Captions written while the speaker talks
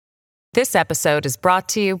This episode is brought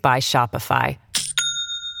to you by Shopify.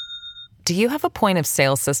 Do you have a point of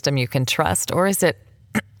sale system you can trust, or is it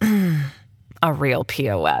a real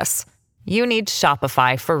POS? You need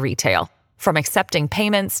Shopify for retail. From accepting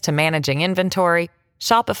payments to managing inventory,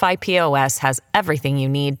 Shopify POS has everything you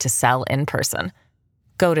need to sell in person.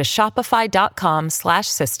 Go to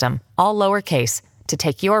shopify.com/system, all lowercase, to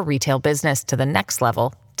take your retail business to the next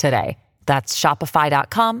level today. That's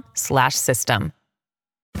shopify.com/system.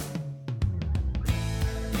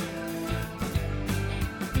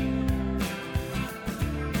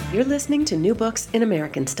 You're listening to New Books in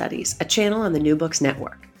American Studies, a channel on the New Books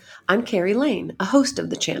Network. I'm Carrie Lane, a host of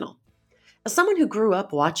the channel. As someone who grew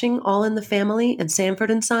up watching All in the Family and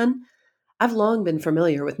Sanford and Son, I've long been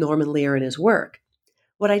familiar with Norman Lear and his work.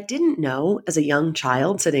 What I didn't know as a young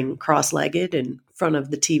child sitting cross-legged in front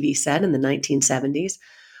of the TV set in the 1970s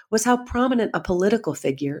was how prominent a political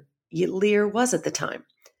figure Lear was at the time.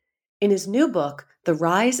 In his new book, The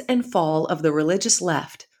Rise and Fall of the Religious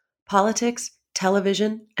Left, Politics,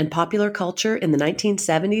 Television, and Popular Culture in the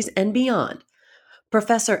 1970s and Beyond,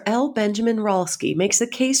 Professor L. Benjamin Rolsky makes a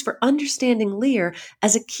case for understanding Lear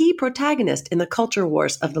as a key protagonist in the culture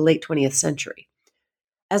wars of the late 20th century.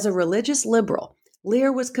 As a religious liberal, Lear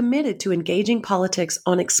was committed to engaging politics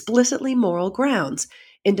on explicitly moral grounds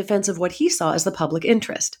in defense of what he saw as the public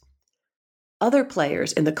interest. Other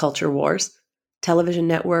players in the culture wars, television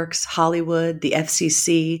networks, Hollywood, the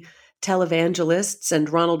FCC, televangelists, and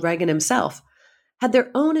Ronald Reagan himself, had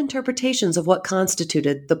their own interpretations of what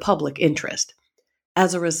constituted the public interest.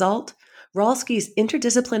 As a result, Rolsky's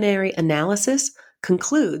interdisciplinary analysis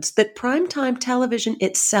concludes that primetime television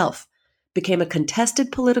itself became a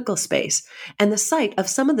contested political space and the site of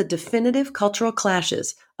some of the definitive cultural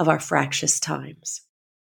clashes of our fractious times.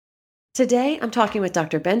 Today, I'm talking with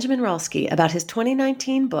Dr. Benjamin Rolsky about his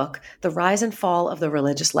 2019 book, The Rise and Fall of the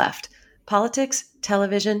Religious Left, Politics,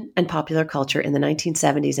 Television, and Popular Culture in the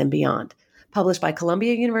 1970s and Beyond, published by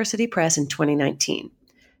Columbia University Press in 2019.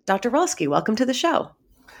 Dr. Rolsky, welcome to the show.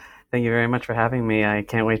 Thank you very much for having me. I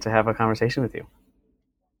can't wait to have a conversation with you.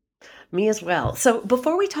 Me as well. So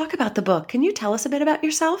before we talk about the book, can you tell us a bit about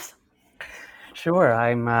yourself? Sure.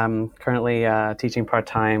 I'm currently teaching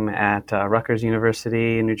part-time at Rutgers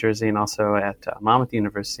University in New Jersey and also at Monmouth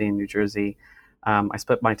University in New Jersey. I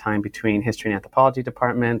split my time between history and anthropology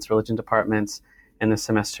departments, religion departments, and this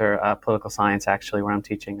semester political science, actually, where I'm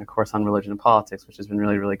teaching a course on religion and politics, which has been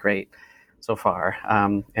really, really great so far.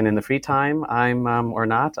 And in the free time, I'm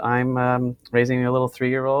raising a little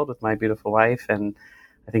 3-year-old with my beautiful wife, and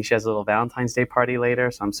I think she has a little Valentine's Day party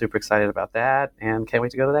later, so I'm super excited about that and can't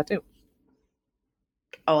wait to go to that too.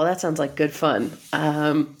 Oh, well, that sounds like good fun.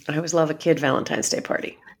 I always love a kid Valentine's Day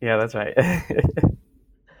party. Yeah, that's right.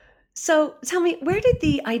 So tell me, where did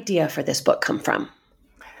the idea for this book come from?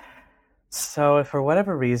 So for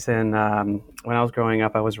whatever reason, when I was growing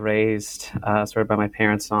up, I was raised sort of by my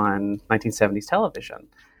parents on 1970s television.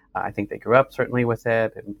 I think they grew up certainly with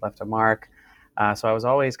it and left a mark. So I was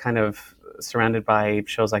always kind of surrounded by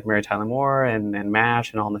shows like Mary Tyler Moore and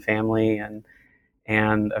MASH and All in the Family. And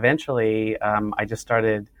eventually I just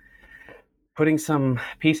started putting some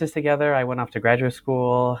pieces together. I went off to graduate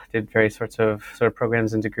school, did various sorts of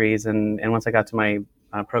programs and degrees. And once I got to my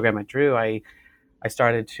program at Drew, I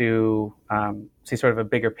started to see sort of a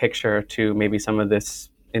bigger picture to maybe some of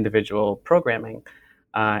this individual programming.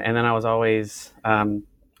 And then I was always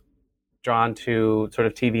drawn to sort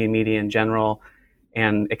of TV and media in general.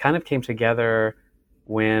 And it kind of came together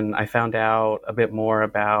when I found out a bit more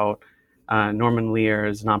about Norman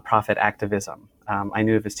Lear's nonprofit activism. I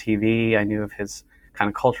knew of his TV, I knew of his kind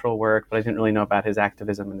of cultural work, but I didn't really know about his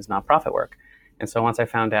activism and his nonprofit work. And so once I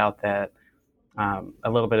found out that a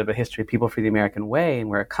little bit of a history of People for the American Way and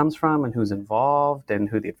where it comes from and who's involved and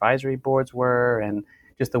who the advisory boards were and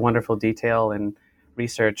just the wonderful detail and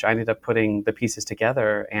research, I ended up putting the pieces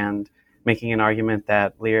together and making an argument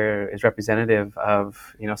that Lear is representative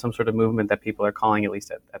of, some sort of movement that people are calling, at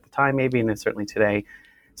least at the time maybe, and certainly today,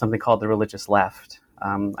 something called the religious left.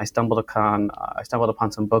 I stumbled upon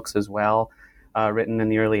some books as well, written in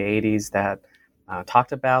the early 80s that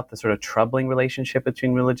talked about the sort of troubling relationship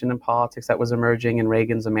between religion and politics that was emerging in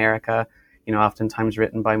Reagan's America, oftentimes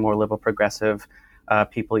written by more liberal progressive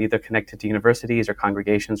people either connected to universities or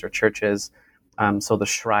congregations or churches. So the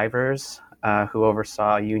Shrivers, who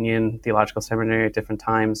oversaw Union Theological Seminary at different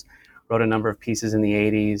times, wrote a number of pieces in the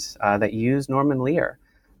 80s that used Norman Lear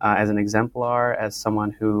as an exemplar, as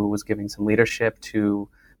someone who was giving some leadership to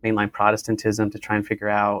mainline Protestantism to try and figure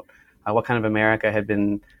out what kind of America had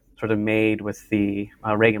been sort of made with the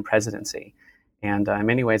Reagan presidency. And in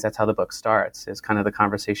many ways, that's how the book starts, is kind of the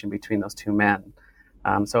conversation between those two men.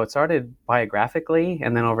 So it started biographically,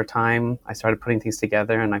 and then over time, I started putting things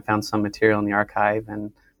together, and I found some material in the archive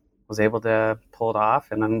and was able to pull it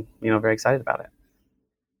off, and I'm very excited about it.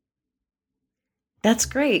 That's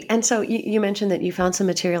great. And so you mentioned that you found some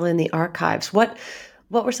material in the archives. What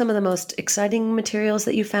were some of the most exciting materials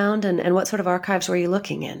that you found, and what sort of archives were you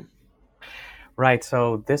looking in? Right.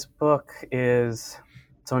 So this book is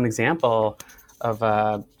an example of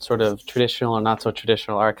a sort of traditional or not so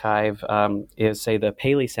traditional archive is, say, the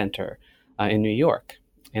Paley Center in New York.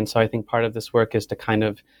 And so I think part of this work is to kind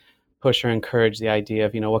of push or encourage the idea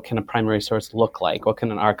of, what can a primary source look like? What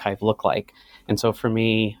can an archive look like? And so for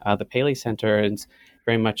me, the Paley Center is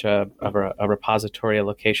very much a repository, a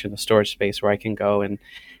location, a storage space where I can go and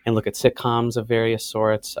look at sitcoms of various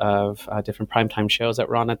sorts, of different primetime shows that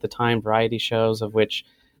were on at the time, variety shows, of which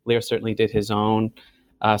Lear certainly did his own.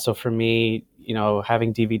 So for me,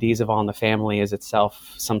 having DVDs of All in the Family is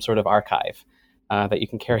itself some sort of archive that you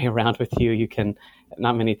can carry around with you.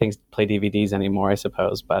 Not many things play DVDs anymore, I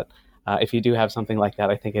suppose, but if you do have something like that,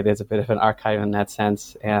 I think it is a bit of an archive in that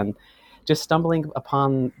sense. And just stumbling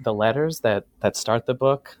upon the letters that start the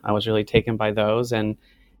book, I was really taken by those. And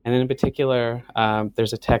in particular,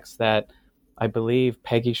 there's a text that I believe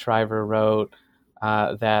Peggy Shriver wrote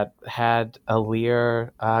that had a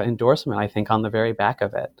Lear endorsement, I think, on the very back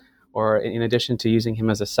of it. Or in addition to using him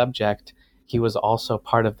as a subject, he was also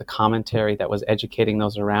part of the commentary that was educating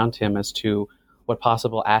those around him as to what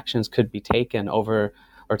possible actions could be taken over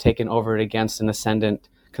it against an ascendant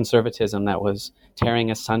conservatism that was tearing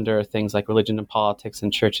asunder things like religion and politics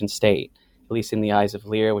and church and state, at least in the eyes of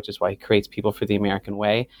Lear, which is why he creates People for the American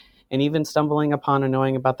Way. And even stumbling upon and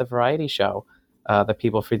knowing about the variety show that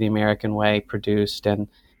People for the American Way produced, and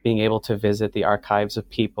being able to visit the archives of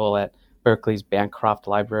People at Berkeley's Bancroft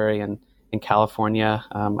Library in California.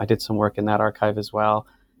 I did some work in that archive as well.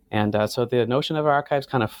 And so the notion of archives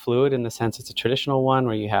kind of fluid in the sense it's a traditional one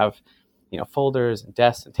where you have folders and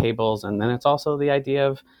desks and tables, and then it's also the idea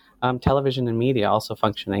of television and media also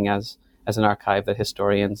functioning as an archive that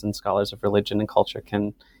historians and scholars of religion and culture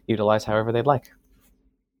can utilize however they'd like.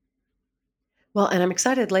 Well, and I'm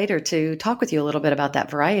excited later to talk with you a little bit about that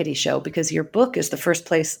variety show, because your book is the first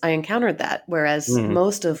place I encountered that, whereas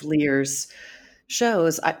most of Lear's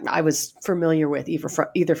shows I was familiar with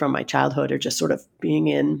either from my childhood or just sort of being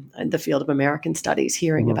in the field of American studies,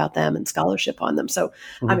 hearing about them and scholarship on them. So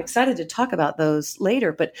I'm excited to talk about those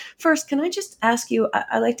later. But first, can I just ask you,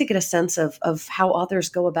 I like to get a sense of how authors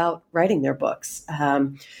go about writing their books.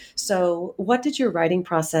 So what did your writing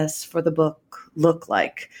process for the book look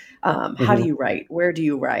like? How do you write? Where do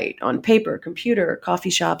you write? On paper, computer, coffee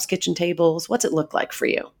shops, kitchen tables? What's it look like for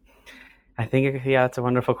you? I think, it's a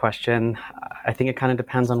wonderful question. I think it kind of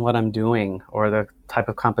depends on what I'm doing or the type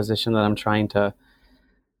of composition that I'm trying to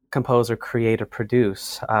compose or create or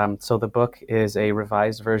produce. So the book is a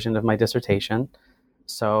revised version of my dissertation.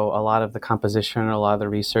 So a lot of the composition, a lot of the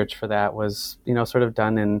research for that was, sort of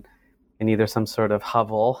done in either some sort of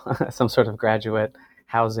hovel, some sort of graduate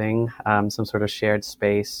housing, some sort of shared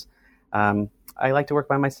space. I like to work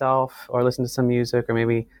by myself or listen to some music or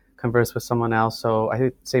maybe converse with someone else. So I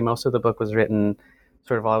would say most of the book was written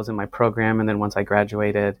sort of while I was in my program, and then once I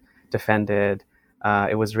graduated, defended.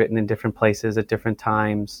 It was written in different places at different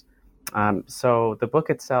times. So the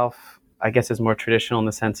book itself, I guess, is more traditional in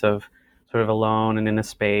the sense of sort of alone and in a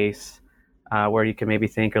space where you can maybe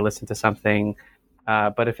think or listen to something.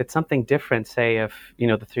 But if it's something different, say if, the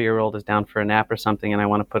 3-year-old is down for a nap or something and I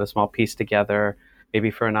want to put a small piece together,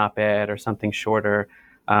 maybe for an op-ed or something shorter,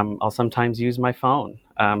 I'll sometimes use my phone,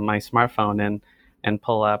 my smartphone, and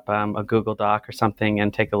pull up a Google Doc or something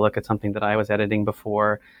and take a look at something that I was editing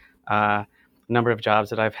before. A number of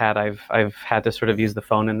jobs that I've had to sort of use the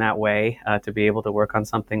phone in that way to be able to work on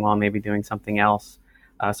something while maybe doing something else.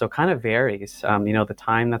 So it kind of varies, the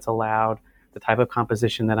time that's allowed, the type of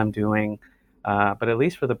composition that I'm doing. But at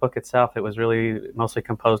least for the book itself, it was really mostly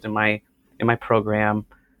composed in my program,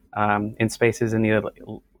 in spaces in either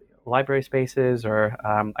library spaces or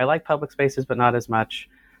I like public spaces, but not as much.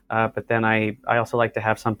 But then I also like to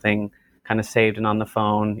have something kind of saved and on the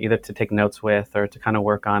phone, either to take notes with or to kind of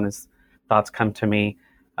work on as thoughts come to me.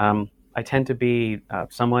 I tend to be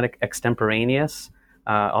somewhat extemporaneous,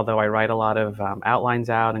 although I write a lot of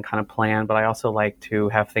outlines out and kind of plan, but I also like to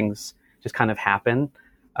have things just kind of happen.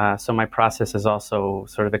 So my process is also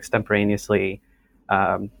sort of extemporaneously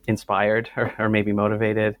inspired or maybe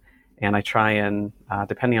motivated. And I try and,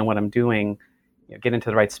 depending on what I'm doing, get into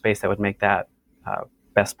the right space that would make that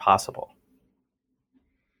best possible.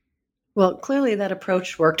 Well, clearly that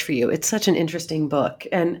approach worked for you. It's such an interesting book.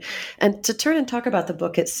 And to turn and talk about the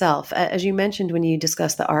book itself, as you mentioned when you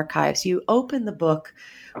discussed the archives, you open the book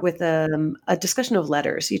with a discussion of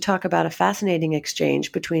letters. You talk about a fascinating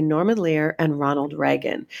exchange between Norman Lear and Ronald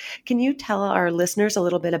Reagan. Can you tell our listeners a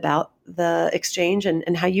little bit about the exchange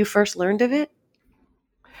and how you first learned of it?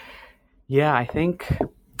 Yeah, I think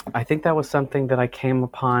that was something that I came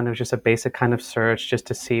upon. It was just a basic kind of search just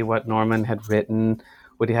to see what Norman had written,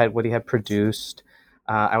 what he had produced.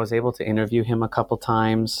 I was able to interview him a couple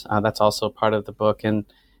times. That's also part of the book in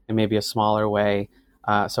maybe a smaller way.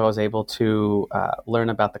 So I was able to learn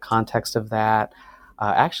about the context of that.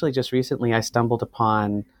 Actually, just recently, I stumbled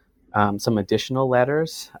upon some additional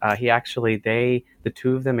letters. The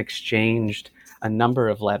two of them exchanged a number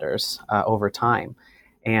of letters over time,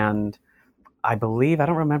 and I believe, I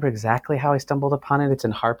don't remember exactly how I stumbled upon it. It's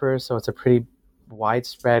in Harper's, so it's a pretty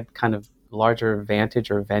widespread kind of larger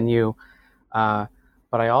vantage or venue. Uh,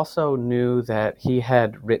 but I also knew that he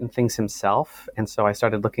had written things himself, and so I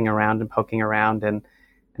started looking around and poking around, and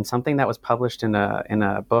something that was published in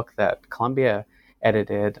a book that Columbia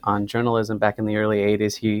edited on journalism back in the early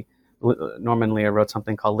 '80s. Norman Lear wrote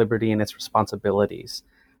something called "Liberty and Its Responsibilities."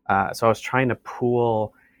 So I was trying to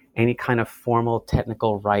pool any kind of formal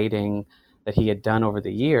technical writing that he had done over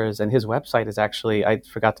the years. And his website is actually, I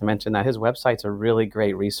forgot to mention that his website's a really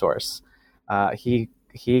great resource.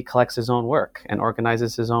 He collects his own work and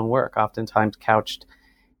organizes his own work, oftentimes couched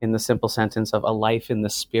in the simple sentence of "a life in the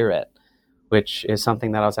spirit," which is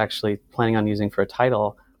something that I was actually planning on using for a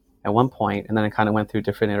title at one point, and then it kind of went through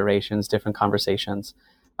different iterations, different conversations.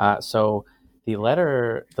 So the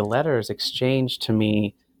letters exchanged to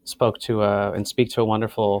me speak to a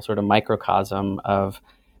wonderful sort of microcosm of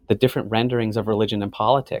the different renderings of religion and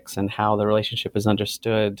politics and how the relationship is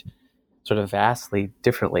understood sort of vastly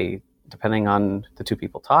differently depending on the two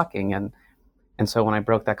people talking. And so when I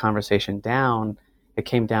broke that conversation down, it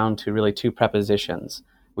came down to really two prepositions.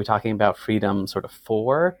 Are we talking about freedom sort of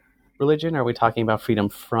for religion, or are we talking about freedom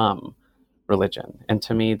from religion? And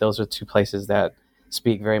to me, those are two places that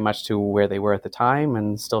speak very much to where they were at the time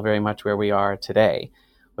and still very much where we are today,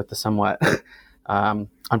 with the somewhat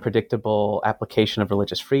unpredictable application of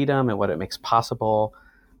religious freedom and what it makes possible.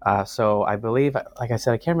 So I believe, like I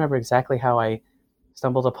said, I can't remember exactly how I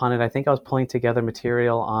stumbled upon it. I think I was pulling together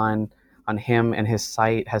material on him, and his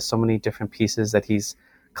site has so many different pieces that he's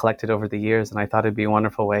collected over the years, and I thought it'd be a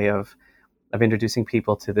wonderful way of introducing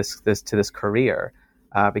people to this career,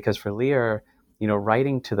 because for Lear,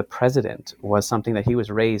 writing to the president was something that he was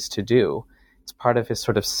raised to do. It's part of his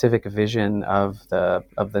sort of civic vision of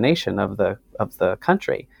the nation, of the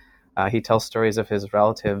country. He tells stories of his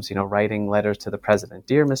relatives, writing letters to the president,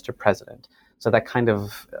 "Dear Mr. President." So that kind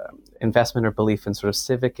of investment or belief in sort of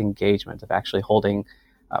civic engagement, of actually holding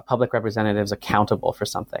public representatives accountable for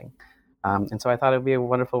something. And so I thought it would be a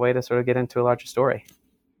wonderful way to sort of get into a larger story.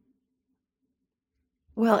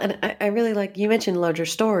 Well, and I really like you mentioned larger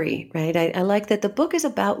story, right? I like that the book is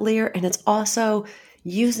about Lear and it's also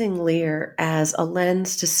using Lear as a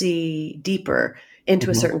lens to see deeper into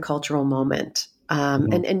a Mm-hmm. certain cultural moment.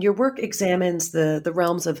 Mm-hmm. And your work examines the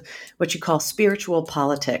realms of what you call spiritual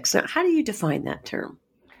politics. Now, how do you define that term?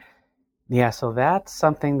 Yeah, so that's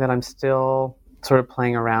something that I'm still sort of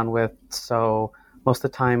playing around with. So most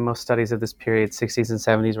of the time, most studies of this period, 60s and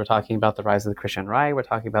 70s, we're talking about the rise of the Christian right. We're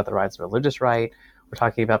talking about the rise of the religious right. We're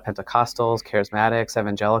talking about Pentecostals, charismatics,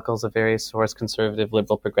 evangelicals of various sorts, conservative,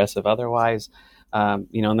 liberal, progressive, otherwise. And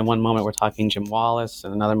then one moment we're talking Jim Wallace,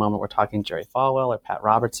 and another moment we're talking Jerry Falwell or Pat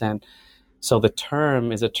Robertson. So the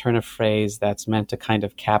term is a turn of phrase that's meant to kind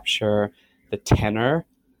of capture the tenor,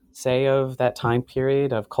 say, of that time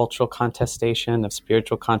period of cultural contestation, of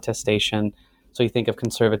spiritual contestation. So you think of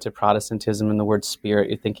conservative Protestantism and the word spirit,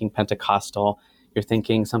 you're thinking Pentecostal, you're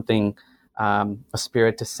thinking something, a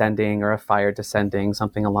spirit descending or a fire descending,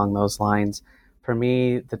 something along those lines. For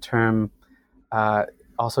me, the term uh,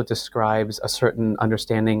 also describes a certain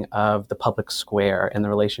understanding of the public square and the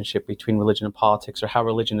relationship between religion and politics, or how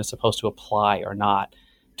religion is supposed to apply or not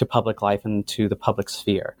to public life and to the public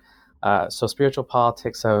sphere. So spiritual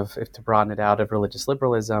politics of, if to broaden it out, of religious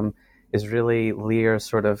liberalism is really Lear's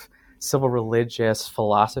sort of civil religious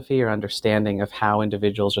philosophy or understanding of how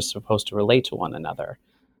individuals are supposed to relate to one another.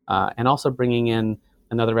 And also bringing in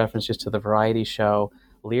another reference just to the variety show.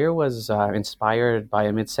 Lear was inspired by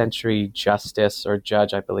a mid-century justice or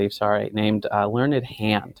judge, I believe, named Learned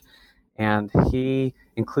Hand. And he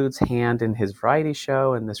includes Hand in his variety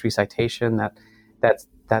show and this recitation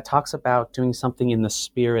that talks about doing something in the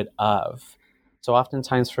spirit of. So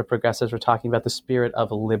oftentimes for progressives, we're talking about the spirit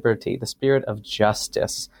of liberty, the spirit of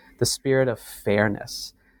justice, the spirit of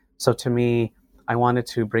fairness. So to me, I wanted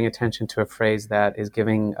to bring attention to a phrase that is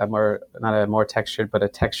giving a more, not a more textured, but a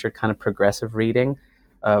textured kind of progressive reading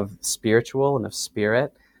of spiritual and of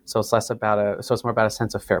spirit. So it's it's more about a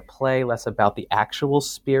sense of fair play, less about the actual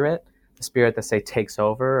spirit, the spirit that, say, takes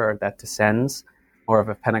over or that descends, more of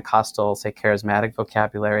a Pentecostal, say, charismatic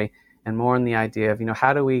vocabulary, and more in the idea of,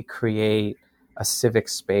 how do we create a civic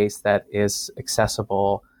space that is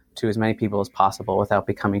accessible to as many people as possible without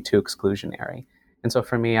becoming too exclusionary. And so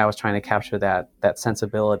for me, I was trying to capture that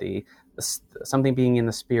sensibility, something being in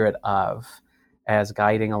the spirit of, as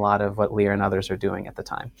guiding a lot of what Lear and others are doing at the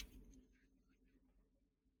time.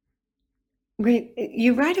 Great.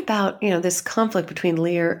 You write about, this conflict between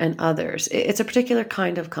Lear and others. It's a particular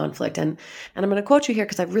kind of conflict. And I'm going to quote you here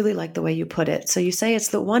because I really like the way you put it. So you say it's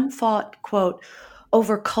the one fought, quote,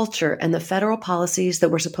 over culture and the federal policies that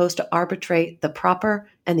were supposed to arbitrate the proper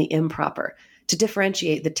and the improper, to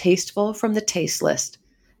differentiate the tasteful from the tasteless,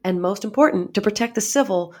 and most important, to protect the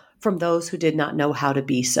civil from those who did not know how to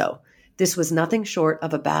be so. This was nothing short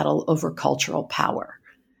of a battle over cultural power.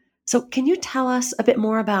 So can you tell us a bit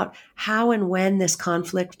more about how and when this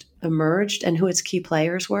conflict emerged and who its key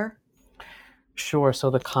players were? Sure. So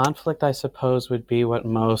the conflict, I suppose, would be what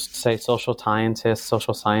most, say, social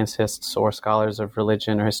scientists, or scholars of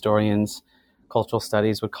religion or historians, cultural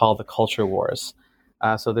studies would call the culture wars.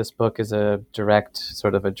 So this book is a direct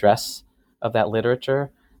sort of address of that literature,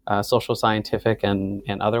 social, scientific, and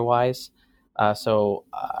otherwise. So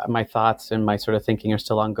my thoughts and my sort of thinking are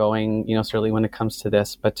still ongoing, certainly when it comes to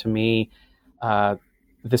this. But to me,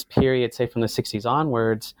 this period, say from the 60s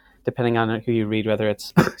onwards, depending on who you read, whether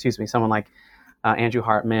it's, excuse me, someone like Andrew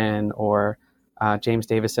Hartman or James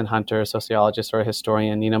Davison Hunter, a sociologist or a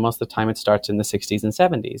historian, most of the time it starts in the 60s and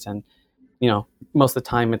 70s. And, most of the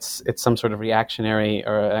time it's some sort of reactionary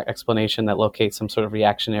or explanation that locates some sort of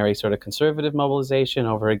reactionary sort of conservative mobilization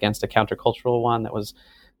over against a countercultural one that was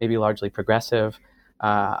maybe largely progressive.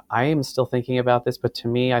 I am still thinking about this, but to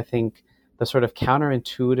me, I think the sort of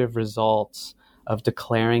counterintuitive results of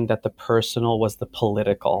declaring that the personal was the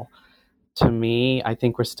political, to me, I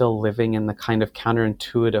think we're still living in the kind of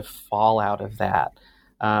counterintuitive fallout of that.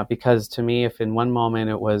 Because to me, if in one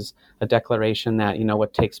moment it was a declaration that,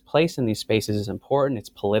 what takes place in these spaces is important, it's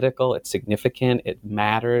political, it's significant, it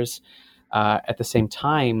matters. At the same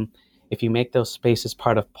time, if you make those spaces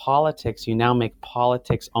part of politics, you now make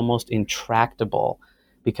politics almost intractable,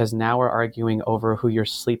 because now we're arguing over who you're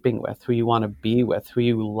sleeping with, who you want to be with, who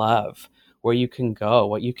you love, where you can go,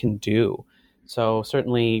 what you can do. So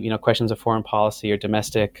certainly, questions of foreign policy or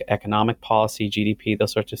domestic economic policy, GDP,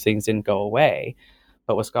 those sorts of things didn't go away.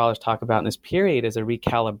 But what scholars talk about in this period is a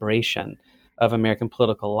recalibration of American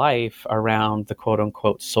political life around the quote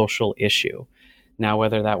unquote social issue. Now,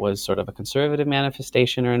 whether that was sort of a conservative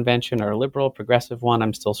manifestation or invention or a liberal, progressive one,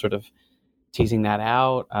 I'm still sort of teasing that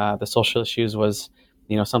out. The social issues was,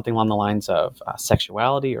 something along the lines of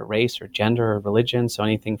sexuality or race or gender or religion. So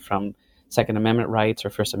anything from Second Amendment rights or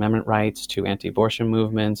First Amendment rights to anti-abortion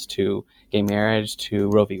movements to gay marriage to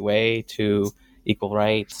Roe v. Wade to equal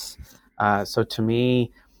rights. So to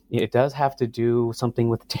me, it does have to do something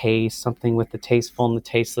with taste, something with the tasteful and the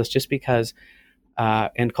tasteless, just because,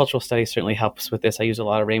 and cultural studies certainly helps with this. I use a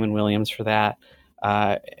lot of Raymond Williams for that.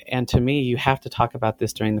 And to me, you have to talk about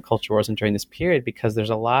this during the culture wars and during this period, because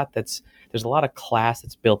there's a lot of class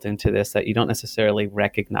that's built into this that you don't necessarily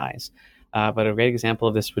recognize. But a great example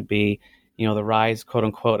of this would be, the rise, quote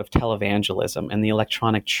unquote, of televangelism and the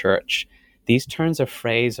electronic church. These turns of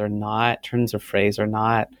phrase are not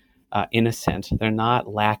innocent. They're not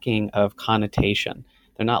lacking of connotation.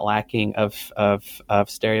 They're not lacking of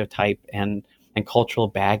stereotype and cultural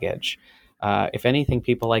baggage. If anything,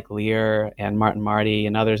 people like Lear and Martin Marty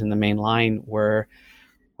and others in the main line were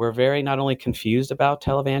very not only confused about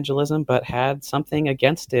televangelism, but had something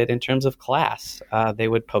against it in terms of class. They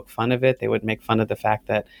would poke fun of it. They would make fun of the fact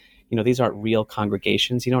that, these aren't real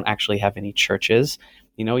congregations. You don't actually have any churches.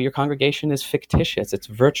 Your congregation is fictitious. It's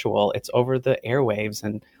virtual. It's over the airwaves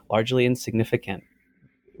and largely insignificant,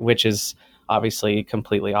 which is obviously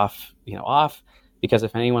completely off, because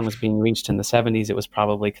if anyone was being reached in the 70s, it was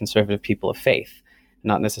probably conservative people of faith,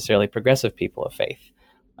 not necessarily progressive people of faith.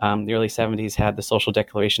 The early 70s had the Social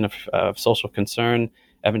Declaration of Social Concern,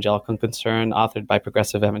 Evangelical Concern, authored by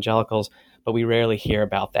progressive evangelicals, but we rarely hear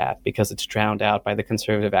about that because it's drowned out by the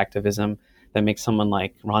conservative activism that makes someone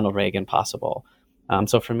like Ronald Reagan possible.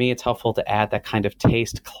 So for me, it's helpful to add that kind of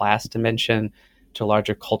taste class dimension to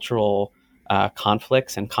larger cultural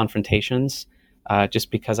conflicts and confrontations, just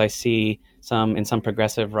because I see in some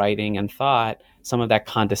progressive writing and thought, some of that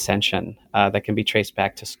condescension that can be traced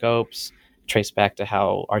back to Scopes, traced back to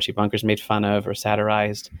how Archie Bunker's made fun of or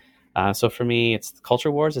satirized. So for me, it's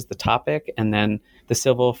culture wars is the topic, and then the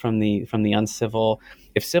civil from the uncivil.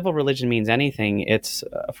 If civil religion means anything, it's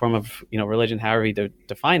a form of religion, however you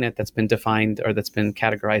define it, that's been defined or that's been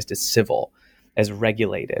categorized as civil, as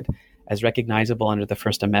regulated, as recognizable under the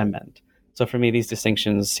First Amendment. So for me, these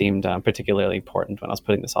distinctions seemed particularly important when I was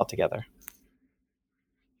putting this all together.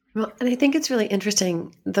 Well, and I think it's really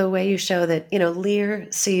interesting the way you show that, Lear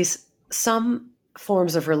sees some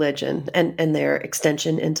forms of religion and their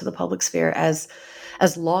extension into the public sphere as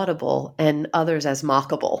laudable and others as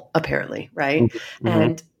mockable, apparently, right? Mm-hmm.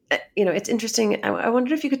 And, it's interesting. I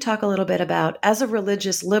wondered if you could talk a little bit about, as a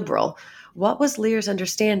religious liberal, what was Lear's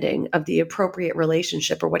understanding of the appropriate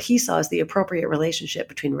relationship, or what he saw as the appropriate relationship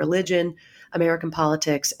between religion, American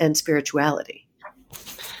politics, and spirituality?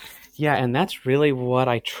 Yeah, and that's really what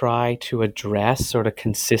I try to address sort of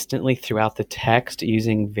consistently throughout the text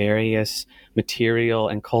using various material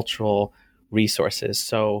and cultural resources.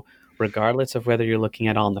 So regardless of whether you're looking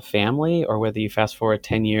at All in the Family or whether you fast forward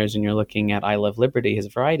 10 years and you're looking at I Love Liberty, his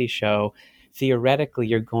variety show, theoretically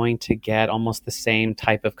you're going to get almost the same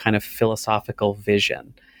type of kind of philosophical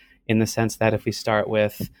vision, in the sense that if we start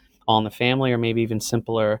with All in the Family, or maybe even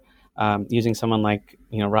simpler, using someone like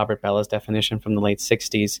Robert Bella's definition from the late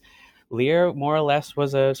 60s, Lear more or less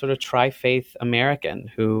was a sort of tri-faith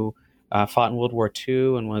American who fought in World War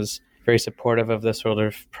II and was very supportive of the sort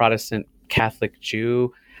of Protestant Catholic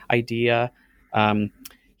Jew idea.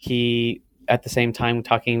 He, at the same time,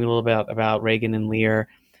 talking a little bit about Reagan and Lear,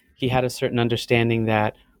 he had a certain understanding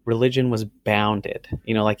that religion was bounded.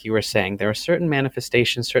 Like you were saying, there are certain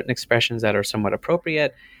manifestations, certain expressions that are somewhat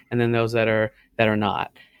appropriate, and then those that are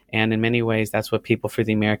not. And in many ways, that's what People for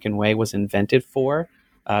the American Way was invented for.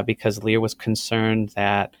 Because Lear was concerned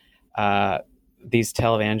that these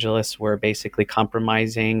televangelists were basically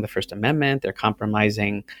compromising the First Amendment. They're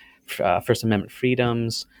compromising First Amendment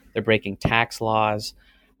freedoms. They're breaking tax laws.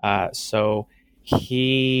 So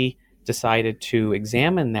he decided to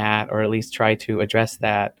examine that, or at least try to address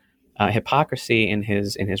that hypocrisy in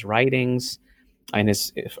his writings, in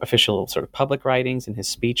his official sort of public writings, in his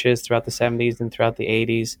speeches throughout the 70s and throughout the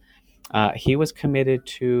 80s. He was committed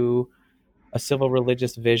to a civil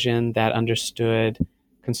religious vision that understood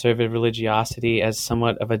conservative religiosity as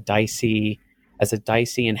somewhat of a dicey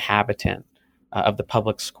inhabitant of the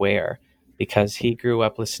public square, because he grew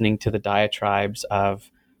up listening to the diatribes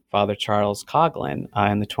of Father Charles Coughlin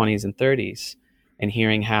in the 20s and 30s, and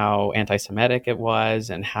hearing how anti-Semitic it was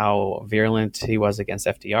and how virulent he was against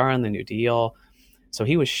FDR and the New Deal. So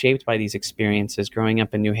he was shaped by these experiences growing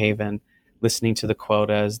up in New Haven, listening to the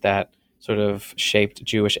quotas that sort of shaped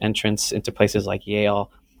Jewish entrance into places like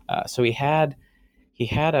Yale. So he had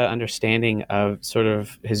an understanding of sort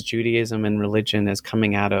of his Judaism and religion as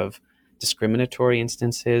coming out of discriminatory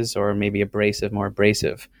instances, or maybe more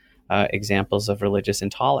abrasive examples of religious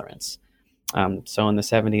intolerance. So in the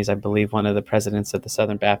 70s, I believe one of the presidents of the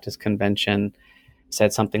Southern Baptist Convention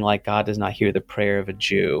said something like, "God does not hear the prayer of a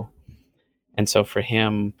Jew." And so for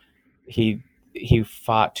him, he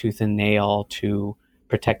fought tooth and nail to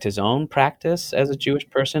protect his own practice as a Jewish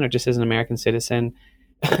person, or just as an American citizen,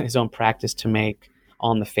 his own practice to make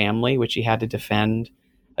All in the Family, which he had to defend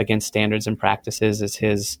against standards and practices, as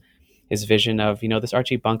his vision of, this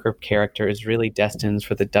Archie Bunker character is really destined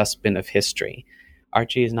for the dustbin of history.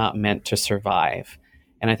 Archie is not meant to survive.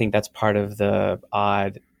 And I think that's part of the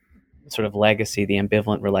odd sort of legacy, the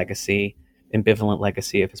ambivalent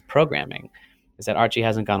legacy of his programming, is that Archie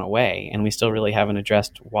hasn't gone away, and we still really haven't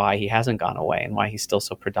addressed why he hasn't gone away and why he's still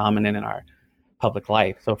so predominant in our public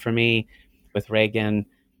life. So for me, with Reagan,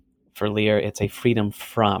 for Lear, it's a freedom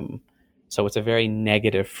from. So it's a very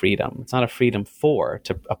negative freedom. It's not a freedom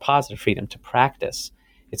a positive freedom to practice.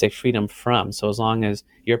 It's a freedom from. So as long as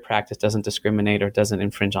your practice doesn't discriminate or doesn't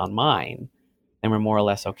infringe on mine, then we're more or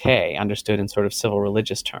less okay, understood in sort of civil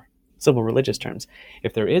religious terms.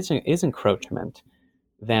 If there is encroachment,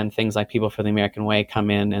 then things like People for the American Way come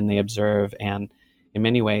in and they observe. And in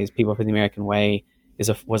many ways, People for the American Way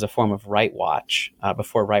was a form of Right Watch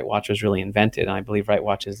before Right Watch was really invented. And I believe Right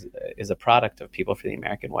Watch is a product of People for the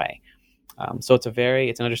American Way. So it's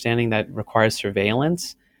an understanding that requires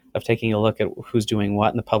surveillance, of taking a look at who's doing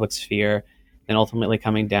what in the public sphere, and ultimately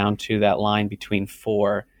coming down to that line between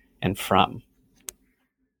for and from.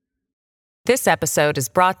 This episode is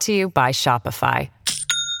brought to you by Shopify.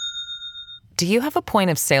 Do you have a point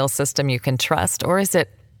of sale system you can trust, or is it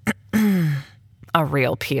a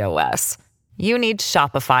real POS? You need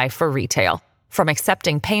Shopify for retail. From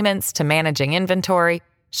accepting payments to managing inventory,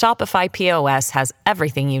 Shopify POS has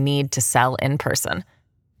everything you need to sell in person.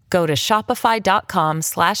 Go to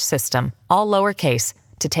shopify.com/system, all lowercase,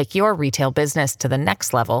 to take your retail business to the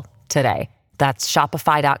next level today. That's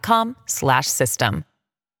shopify.com/system.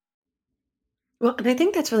 Well, and I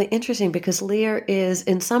think that's really interesting because Lear is,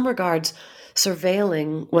 in some regards,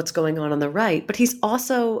 surveilling what's going on the right, but he's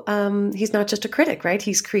also, he's not just a critic, right?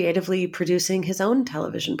 He's creatively producing his own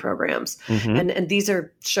television programs. Mm-hmm. And these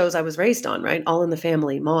are shows I was raised on, right? All in the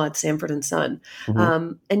Family, Maude, Sanford and Son.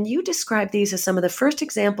 Mm-hmm. And you describe these as some of the first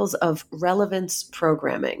examples of relevance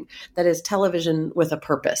programming, that is television with a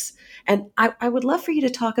purpose. And I would love for you to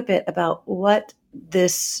talk a bit about what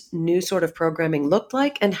this new sort of programming looked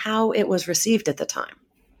like and how it was received at the time.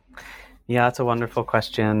 Yeah, that's a wonderful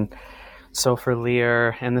question. So for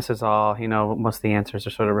Lear, and this is all, most of the answers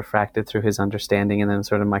are sort of refracted through his understanding and then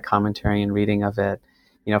sort of my commentary and reading of it.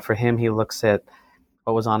 For him, he looks at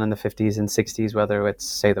what was on in the 50s and 60s, whether it's,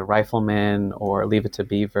 say, The Rifleman or Leave It to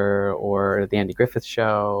Beaver or The Andy Griffith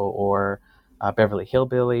Show or Beverly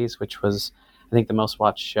Hillbillies, which was, I think, the most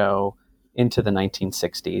watched show into the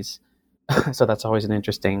 1960s. So that's always an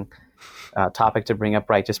interesting topic to bring up,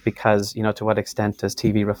 right? Just because, to what extent does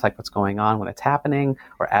TV reflect what's going on when it's happening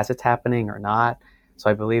or as it's happening or not? So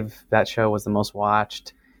I believe that show was the most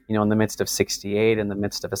watched, in the midst of 68, in the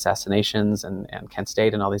midst of assassinations and Kent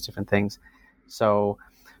State and all these different things. So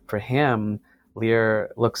for him,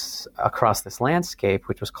 Lear looks across this landscape,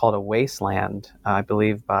 which was called a wasteland, I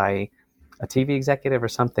believe, by a TV executive or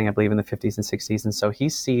something, I believe in the 50s and 60s. And so he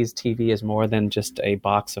sees TV as more than just a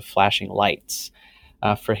box of flashing lights.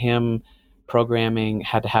 For him, programming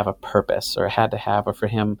had to have a purpose, or for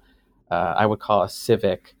him, I would call a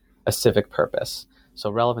civic purpose. So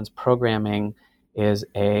relevance programming is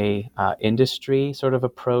a industry sort of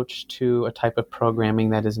approach to a type of programming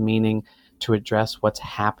that is meaning to address what's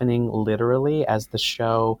happening literally as the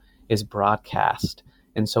show is broadcast.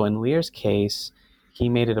 And so in Lear's case, he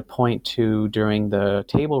made it a point to, during the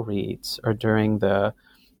table reads or during the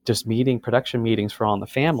just production meetings for All in the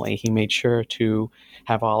Family, he made sure to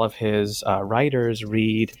have all of his writers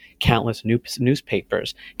read countless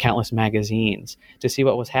newspapers, countless magazines to see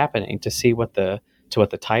what was happening, to see what the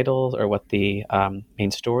titles or what the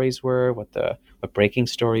main stories were, what breaking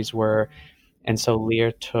stories were. And so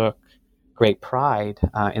Lear took great pride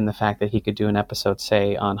in the fact that he could do an episode,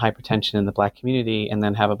 say, on hypertension in the Black community, and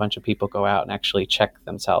then have a bunch of people go out and actually check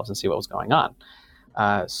themselves and see what was going on.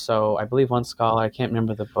 So I believe one scholar, I can't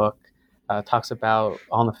remember the book, talks about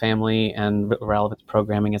All in the Family and relevance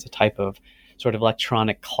programming as a type of sort of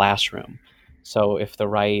electronic classroom. So if the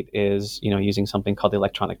right is, using something called the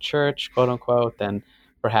electronic church, quote unquote, then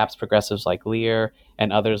perhaps progressives like Lear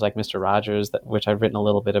and others like Mr. Rogers, which I've written a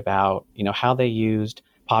little bit about, how they used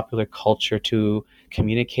popular culture to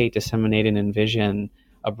communicate, disseminate, and envision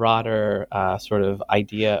a broader sort of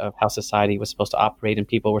idea of how society was supposed to operate and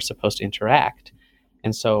people were supposed to interact.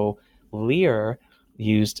 And so Lear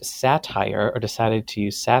used satire, or decided to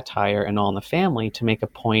use satire in All in the Family, to make a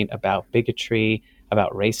point about bigotry,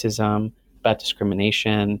 about racism, about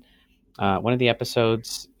discrimination. One of the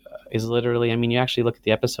episodes is literally, you actually look at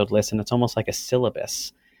the episode list and it's almost like a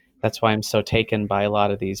syllabus. That's why I'm so taken by a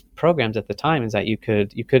lot of these programs at the time, is that you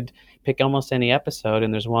could pick almost any episode,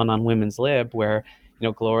 and there's one on Women's Lib where,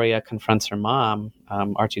 Gloria confronts her mom,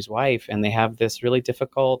 Archie's wife, and they have this really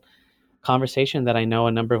difficult conversation that I know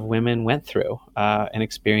a number of women went through and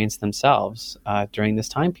experienced themselves during this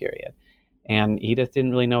time period. And Edith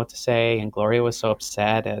didn't really know what to say, and Gloria was so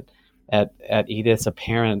upset at Edith's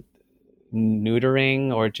apparent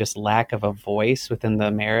neutering or just lack of a voice within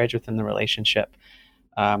the marriage, within the relationship.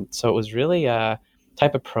 So it was really a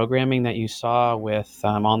type of programming that you saw with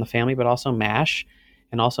All in the Family, but also MASH,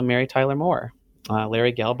 and also Mary Tyler Moore.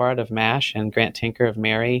 Larry Gelbart of MASH and Grant Tinker of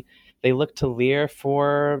Mary, they looked to Lear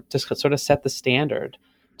to sort of set the standard,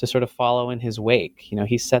 to sort of follow in his wake.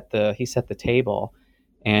 He set the table,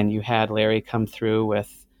 and you had Larry come through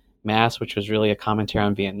with MASH, which was really a commentary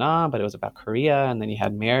on Vietnam, but it was about Korea. And then you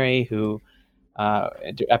had Mary, who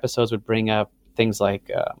episodes would bring up things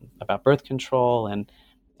like about birth control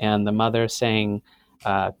and the mother saying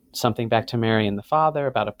something back to Mary and the father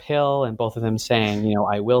about a pill, and both of them saying,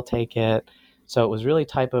 I will take it. So it was really a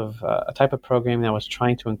type of programming that was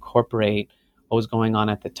trying to incorporate what was going on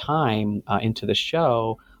at the time into the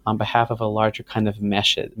show on behalf of a larger kind of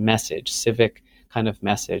message, civic kind of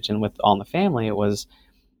message. And with All in the Family, it was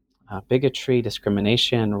bigotry,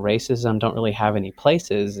 discrimination, racism don't really have any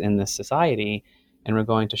places in this society. And we're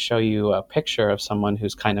going to show you a picture of someone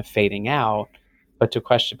who's kind of fading out, but to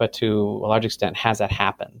a large extent, has that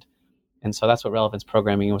happened? And so that's what relevance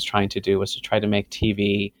programming was trying to do, was to try to make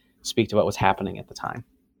TV speak to what was happening at the time.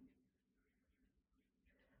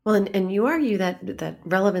 Well, and you argue that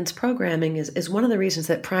relevance programming is one of the reasons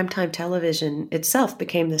that primetime television itself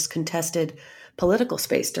became this contested political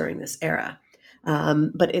space during this era.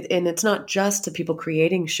 And it's not just the people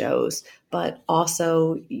creating shows, but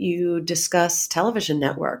also you discuss television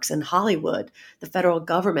networks and Hollywood, the federal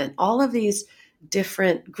government, all of these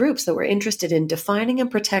different groups that were interested in defining and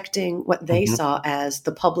protecting what they saw as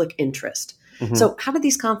the public interest. So how did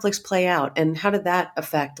these conflicts play out, and how did that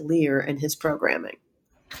affect Lear and his programming?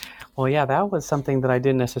 Well, yeah, that was something that I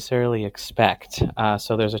didn't necessarily expect.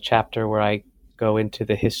 So there's a chapter where I go into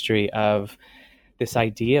the history of this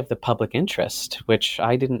idea of the public interest, which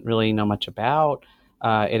I didn't really know much about.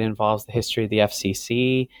 It involves the history of the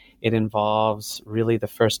FCC. It involves really the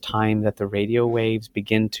first time that the radio waves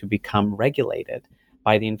begin to become regulated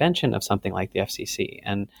by the invention of something like the FCC.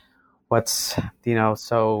 And what's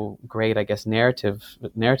so great, I guess,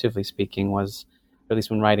 narratively speaking, was, at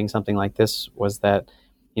least when writing something like this, was that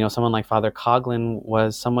someone like Father Coughlin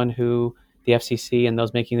was someone who the FCC and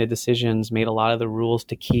those making the decisions made a lot of the rules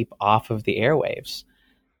to keep off of the airwaves.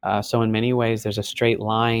 So in many ways, there's a straight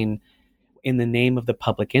line in the name of the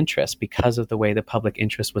public interest because of the way the public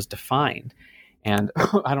interest was defined. And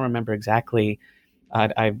I don't remember exactly.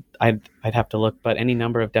 I'd have to look, but any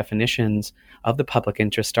number of definitions of the public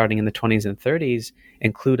interest starting in the 20s and 30s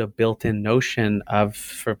include a built-in notion of,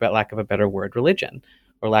 for lack of a better word, religion,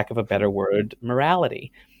 or lack of a better word,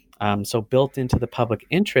 morality. So built into the public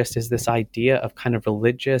interest is this idea of kind of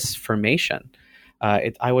religious formation.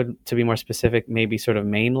 I would, to be more specific, maybe sort of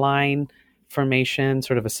mainline formation,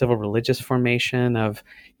 sort of a civil religious formation of,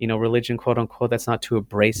 religion, quote unquote, that's not too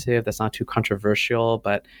abrasive, that's not too controversial,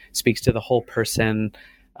 but speaks to the whole person.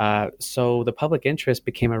 So the public interest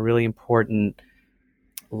became a really important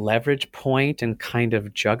leverage point and kind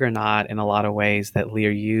of juggernaut in a lot of ways that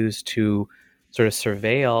Lear used to sort of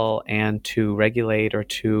surveil and to regulate or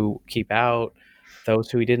to keep out those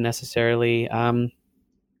who he didn't necessarily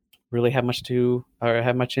really have much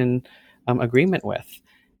in agreement with.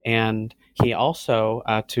 And he also,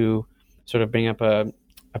 to sort of bring up a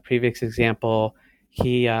previous example,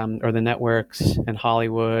 he or the networks in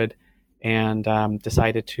Hollywood and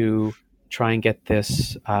decided to try and get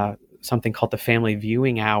this something called the family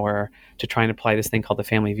viewing hour, to try and apply this thing called the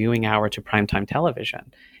family viewing hour to primetime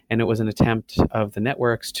television. And it was an attempt of the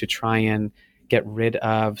networks to try and get rid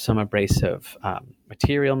of some abrasive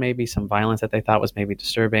material, maybe some violence that they thought was maybe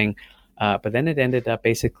disturbing. But then it ended up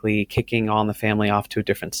basically kicking All in the Family off to a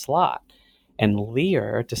different slot. And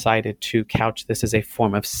Lear decided to couch this as a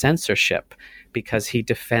form of censorship because he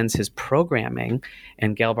defends his programming,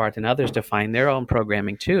 and Gelbart and others define their own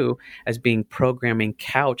programming too as being programming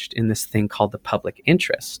couched in this thing called the public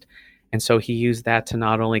interest. And so he used that to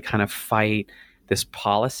not only kind of fight this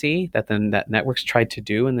policy that networks tried to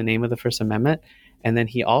do in the name of the First Amendment, and then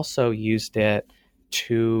he also used it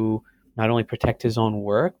to not only protect his own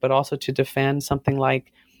work, but also to defend something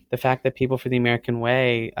like the fact that People for the American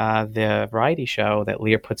Way, the variety show that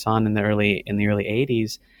Lear puts on in the early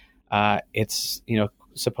 80s, it's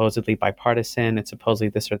supposedly bipartisan, it's supposedly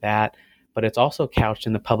this or that, but it's also couched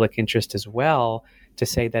in the public interest as well, to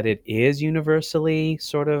say that it is universally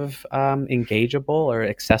sort of engageable or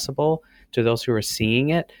accessible to those who are seeing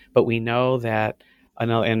it. But we know that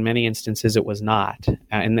in many instances it was not.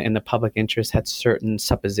 And the public interest had certain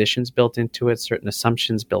suppositions built into it, certain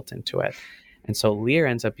assumptions built into it. And so Lear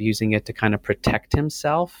ends up using it to kind of protect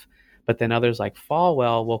himself. But then others like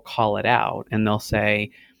Falwell will call it out, and they'll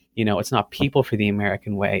say, it's not People for the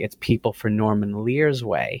American Way, it's People for Norman Lear's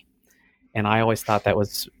Way. And I always thought that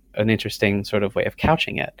was an interesting sort of way of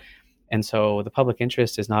couching it. And so the public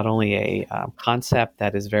interest is not only a concept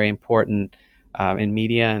that is very important in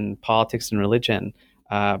media and politics and religion,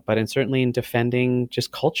 but certainly in defending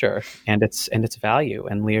just culture and its value.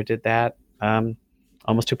 And Lear did that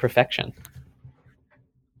almost to perfection.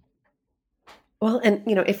 Well, and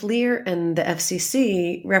if Lear and the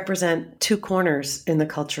FCC represent two corners in the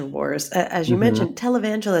culture wars, as you mentioned,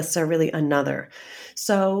 televangelists are really another.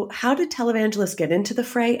 So how did televangelists get into the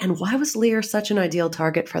fray, and why was Lear such an ideal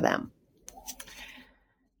target for them?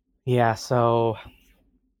 Yeah, so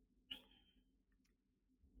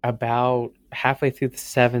about halfway through the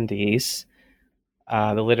 70s,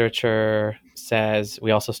 the literature says we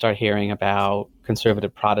also start hearing about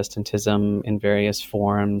conservative Protestantism in various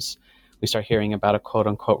forms. We start hearing about a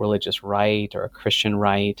quote-unquote religious right or a Christian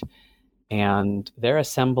right, and they're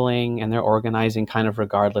assembling and they're organizing kind of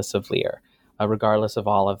regardless of Lear, regardless of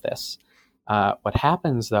all of this. What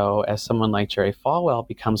happens, though, as someone like Jerry Falwell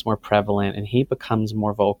becomes more prevalent and he becomes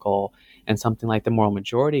more vocal, and something like the moral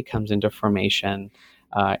majority comes into formation,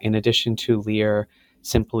 in addition to Lear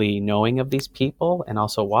simply knowing of these people and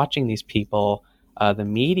also watching these people, the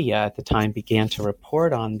media at the time began to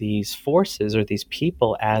report on these forces or these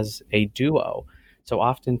people as a duo, So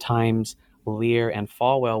oftentimes Lear and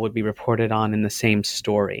Falwell would be reported on in the same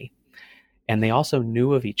story. And they also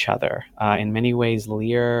knew of each other. In many ways,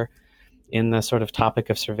 Lear, in the sort of topic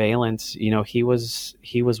of surveillance, he was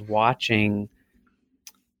watching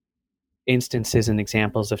instances and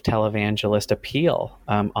examples of televangelist appeal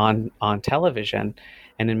on television.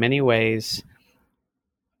 And in many ways,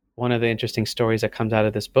 one of the interesting stories that comes out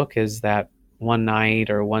of this book is that one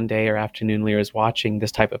night or one day or afternoon, Lear is watching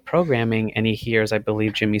this type of programming, and he hears, I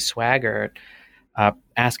believe, Jimmy Swaggart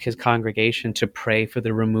ask his congregation to pray for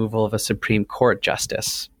the removal of a Supreme Court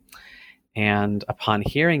justice. And upon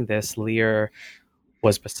hearing this, Lear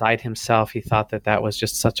was beside himself. He thought that that was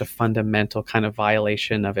just such a fundamental kind of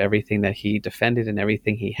violation of everything that he defended and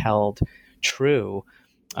everything he held true.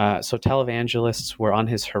 So televangelists were on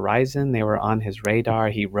his horizon. They were on his radar.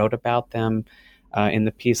 He wrote about them in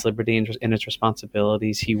the piece Liberty and Its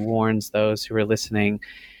Responsibilities. He warns those who are listening,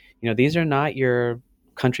 these are not your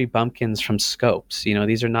country bumpkins from Scopes.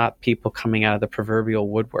 These are not people coming out of the proverbial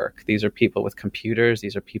woodwork. These are people with computers.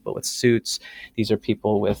 These are people with suits. These are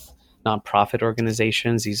people with nonprofit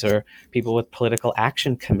organizations. These are people with political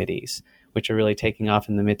action committees, which are really taking off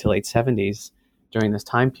in the mid to late 70s during this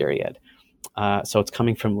time period. So it's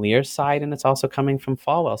coming from Lear's side, and it's also coming from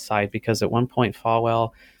Falwell's side, because at one point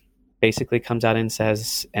Falwell basically comes out and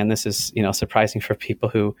says, and this is surprising for people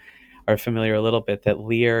who are familiar a little bit, that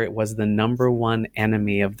Lear was the number one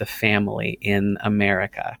enemy of the family in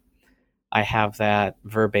America. I have that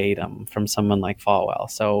verbatim from someone like Falwell.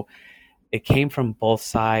 So it came from both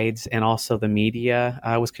sides, and also the media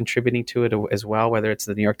was contributing to it as well, whether it's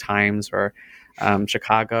the New York Times or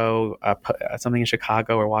Chicago, something in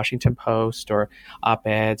Chicago or Washington Post or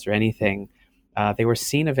op-eds or anything. They were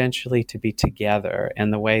seen eventually to be together,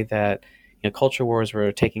 and the way that culture wars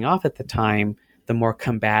were taking off at the time, the more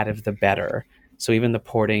combative, the better. So even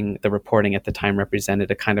the reporting at the time represented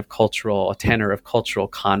a kind of a tenor of cultural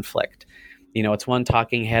conflict. It's one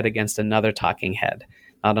talking head against another talking head,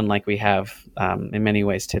 not unlike we have in many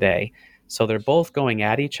ways today. So they're both going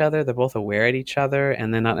at each other, they're both aware at each other,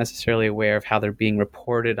 and they're not necessarily aware of how they're being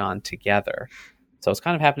reported on together. So it's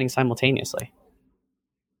kind of happening simultaneously.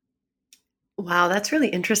 Wow, that's really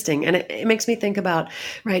interesting. And it makes me think about,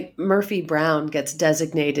 right, Murphy Brown gets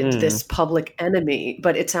designated this public enemy,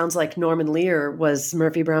 but it sounds like Norman Lear was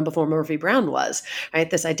Murphy Brown before Murphy Brown was,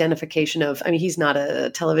 right? This identification of, he's not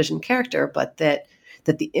a television character, but that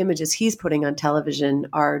the images he's putting on television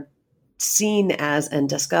are seen as and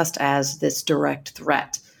discussed as this direct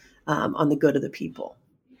threat on the good of the people.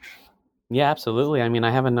 Yeah, absolutely.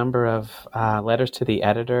 I have a number of letters to the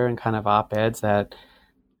editor and kind of op-eds that,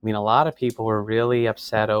 a lot of people were really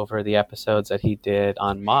upset over the episodes that he did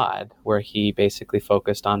on Maude, where he basically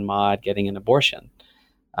focused on Maude getting an abortion.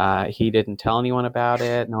 He didn't tell anyone about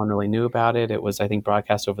it. No one really knew about it. It was, I think,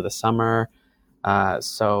 broadcast over the summer.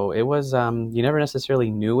 So it was, you never necessarily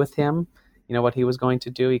knew with him, what he was going to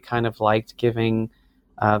do. He kind of liked giving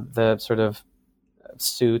the sort of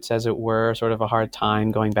suits, as it were, sort of a hard time,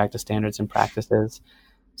 going back to standards and practices.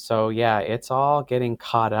 So yeah, it's all getting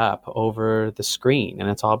caught up over the screen, and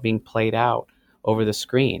it's all being played out over the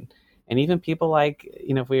screen. And even people like,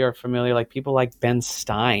 if we are familiar, like people like Ben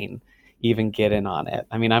Stein even get in on it.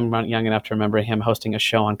 I'm young enough to remember him hosting a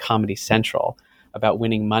show on Comedy Central about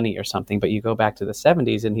winning money or something, but you go back to the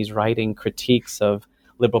 70s and he's writing critiques of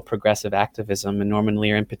liberal progressive activism, and Norman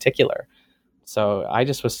Lear in particular. So I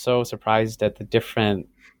just was so surprised at the different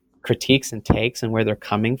critiques and takes and where they're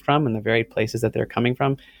coming from and the very places that they're coming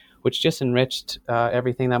from, which just enriched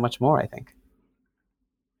everything that much more, I think.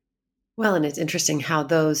 Well, and it's interesting how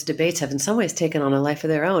those debates have in some ways taken on a life of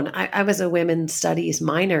their own. I was a women's studies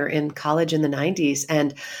minor in college in the 90s,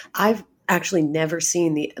 and I've actually never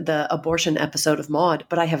seen the abortion episode of Maude,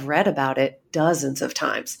 but I have read about it dozens of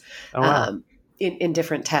times. Oh, wow. In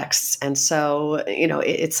different texts. And so,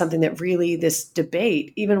 it's something that really, this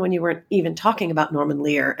debate, even when you weren't even talking about Norman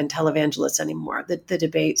Lear and televangelists anymore, the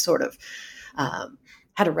debate sort of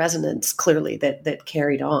had a resonance clearly that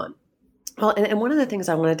carried on. Well, and one of the things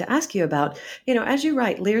I wanted to ask you about, as you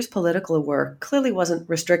write, Lear's political work clearly wasn't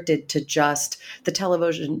restricted to just the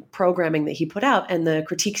television programming that he put out and the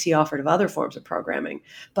critiques he offered of other forms of programming,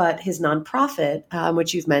 but his nonprofit,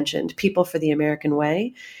 which you've mentioned, People for the American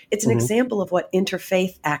Way, it's an example of what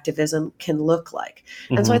interfaith activism can look like.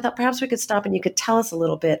 And so I thought perhaps we could stop and you could tell us a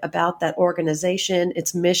little bit about that organization,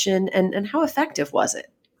 its mission, and how effective was it?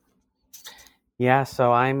 Yeah,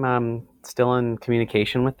 so I'm still in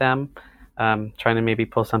communication with them. Trying to maybe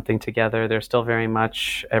pull something together. They're still very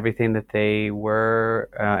much everything that they were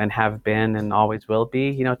and have been and always will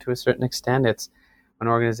be, to a certain extent. It's an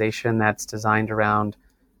organization that's designed around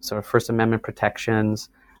sort of First Amendment protections,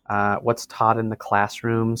 what's taught in the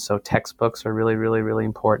classroom. So textbooks are really, really, really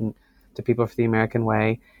important to people for the American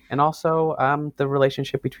way. And also the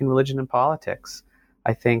relationship between religion and politics.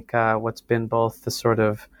 I think what's been both the sort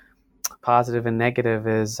of positive and negative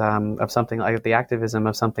is of something like the activism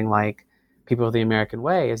of something like People of the American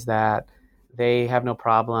Way is that they have no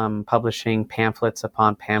problem publishing pamphlets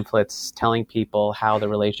upon pamphlets telling people how the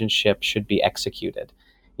relationship should be executed,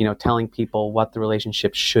 telling people what the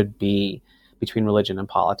relationship should be between religion and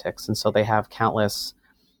politics. And so they have countless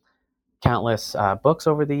books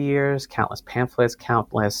over the years, countless pamphlets,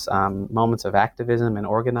 countless moments of activism and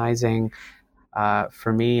organizing.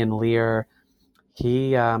 For me and Lear,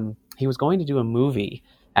 he was going to do a movie,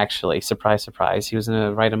 actually. Surprise, surprise. He was going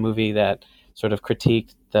to write a movie that sort of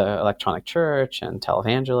critiqued the electronic church and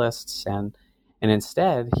televangelists. And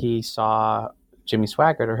instead, he saw Jimmy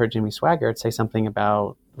Swaggart or heard Jimmy Swaggart say something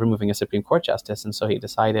about removing a Supreme Court justice. And so he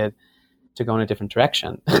decided to go in a different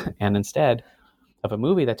direction. And instead of a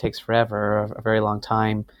movie that takes forever, a very long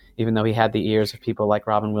time, even though he had the ears of people like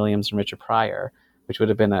Robin Williams and Richard Pryor, which would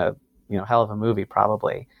have been a hell of a movie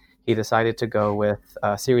probably, he decided to go with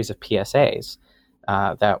a series of PSAs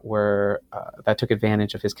that took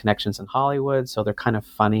advantage of his connections in Hollywood. So they're kind of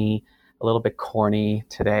funny, a little bit corny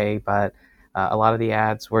today, but a lot of the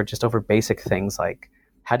ads were just over basic things like,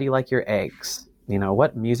 how do you like your eggs?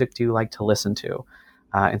 What music do you like to listen to?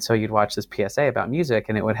 And so you'd watch this PSA about music,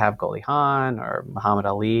 and it would have Goldie Hawn or Muhammad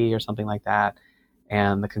Ali or something like that.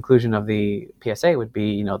 And the conclusion of the PSA would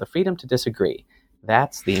be, the freedom to disagree.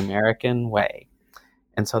 That's the American way.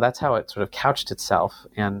 And so that's how it sort of couched itself.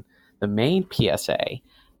 And the main PSA,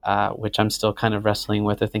 which I'm still kind of wrestling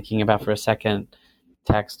with or thinking about for a second,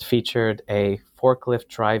 text featured a forklift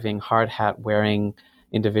driving, hard hat wearing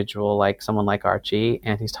individual like someone like Archie.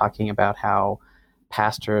 And he's talking about how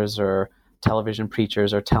pastors or television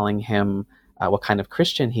preachers are telling him what kind of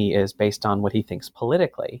Christian he is based on what he thinks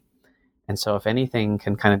politically. And so if anything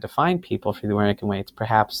can kind of define people for the American way, it's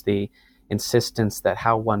perhaps the insistence that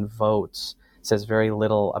how one votes says very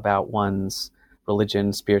little about one's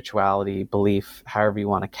religion, spirituality, belief, however you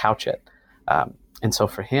want to couch it. And so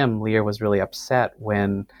for him, Lear was really upset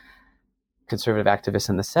when conservative activists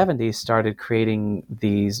in the 70s started creating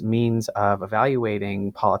these means of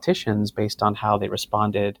evaluating politicians based on how they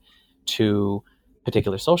responded to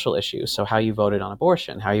particular social issues. So how you voted on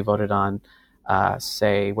abortion, how you voted on,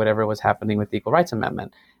 say, whatever was happening with the Equal Rights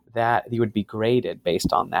Amendment, that you would be graded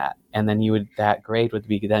based on that. And then that grade would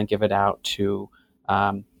be then given out to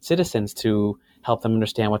citizens to help them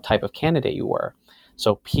understand what type of candidate you were.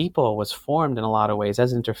 So People was formed in a lot of ways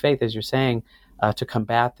as interfaith, as you're saying, to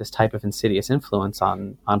combat this type of insidious influence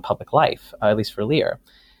on public life, at least for Lear.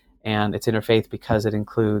 And it's interfaith because it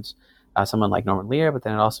includes someone like Norman Lear, but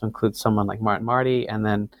then it also includes someone like Martin Marty, and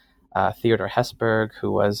then Theodore Hesburgh,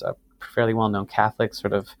 who was a fairly well-known Catholic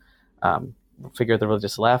sort of figure of the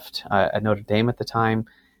religious left at Notre Dame at the time.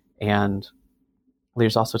 And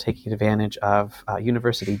Lear's also taking advantage of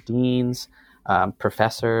university deans,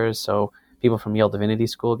 professors. So people from Yale Divinity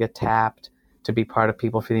School get tapped to be part of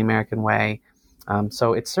People for the American Way.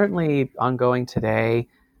 So it's certainly ongoing today,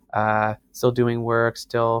 still doing work,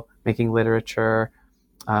 still making literature,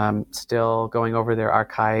 still going over their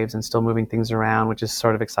archives and still moving things around, which is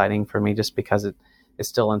sort of exciting for me just because it is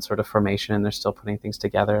still in sort of formation and they're still putting things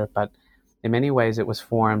together. But in many ways, it was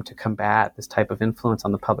formed to combat this type of influence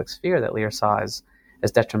on the public sphere that Lear saw as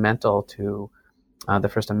detrimental to the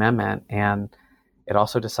First Amendment. And it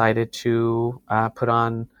also decided to put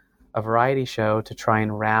on a variety show to try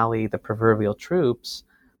and rally the proverbial troops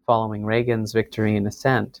following Reagan's victory and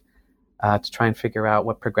ascent, to try and figure out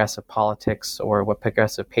what progressive politics or what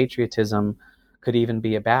progressive patriotism could even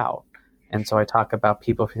be about. And so I talk about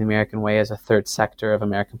People for the American Way as a third sector of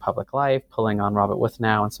American public life, pulling on Robert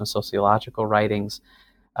Wuthnow and some sociological writings,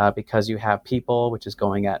 because you have People, which is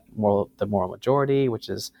going at the moral majority, which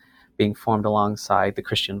is being formed alongside the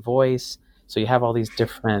Christian Voice. So you have all these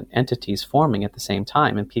different entities forming at the same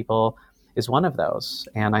time, and People is one of those.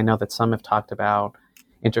 And I know that some have talked about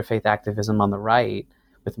interfaith activism on the right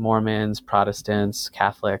with Mormons, Protestants,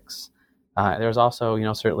 Catholics. There's also,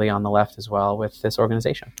 certainly on the left as well with this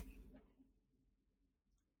organization.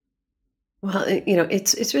 Well,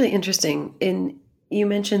 it's really interesting. You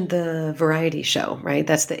mentioned the variety show, right?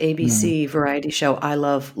 That's the ABC variety show, I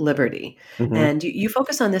Love Liberty. Mm-hmm. And you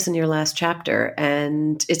focus on this in your last chapter.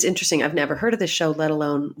 And it's interesting. I've never heard of this show, let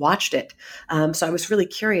alone watched it. So I was really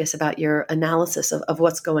curious about your analysis of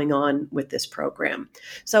what's going on with this program.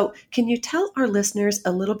 So can you tell our listeners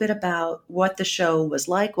a little bit about what the show was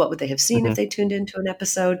like? What would they have seen if they tuned into an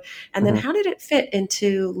episode? And then how did it fit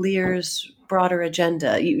into Lear's broader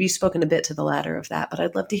agenda? You've spoken a bit to the latter of that, but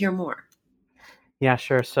I'd love to hear more. Yeah,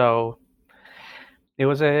 sure. So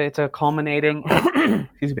it's a culminating,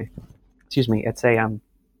 excuse me. It's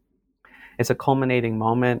a culminating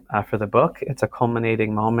moment for the book. It's a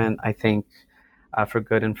culminating moment, I think, for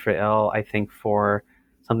good and for ill. I think for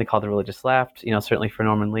something called the religious left, certainly for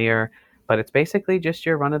Norman Lear, but it's basically just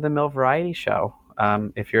your run-of-the-mill variety show.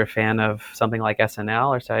 If you're a fan of something like SNL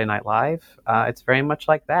or Saturday Night Live, it's very much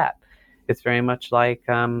like that. It's very much like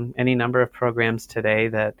any number of programs today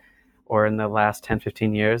that, or in the last 10,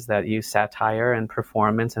 15 years, that use satire and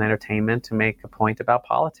performance and entertainment to make a point about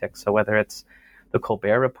politics. So whether it's the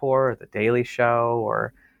Colbert Report or the Daily Show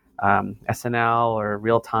or SNL or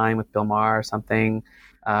Real Time with Bill Maher or something,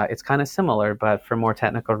 it's kind of similar, but for more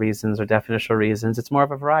technical reasons or definitional reasons, it's more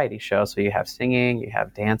of a variety show. So you have singing, you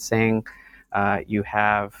have dancing, you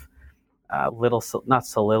have little, not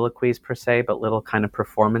soliloquies per se, but little kind of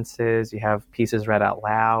performances. You have pieces read out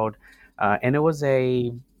loud, and it was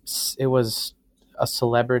a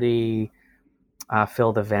celebrity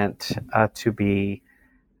filled event to be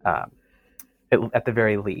at the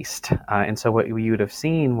very least. And so what you would have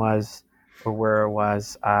seen was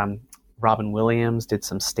Robin Williams did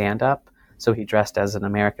some stand-up. So he dressed as an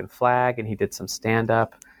American flag and he did some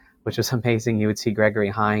stand-up, which was amazing. You would see Gregory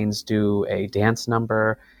Hines do a dance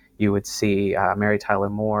number. You would see Mary Tyler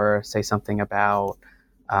Moore say something about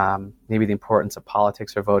maybe the importance of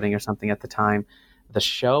politics or voting or something at the time. The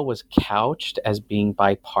show was couched as being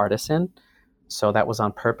bipartisan. So that was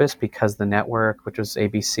on purpose because the network, which was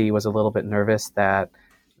ABC, was a little bit nervous that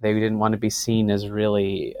they didn't want to be seen as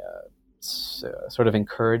really sort of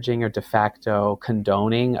encouraging or de facto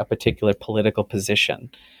condoning a particular political position.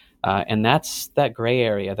 And that's that gray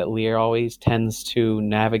area that Lear always tends to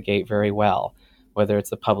navigate very well, whether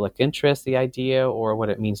it's the public interest, the idea, or what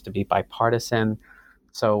it means to be bipartisan.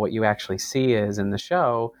 So what you actually see is in the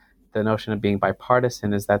show, the notion of being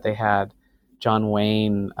bipartisan is that they had John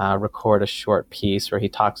Wayne record a short piece where he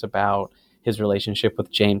talks about his relationship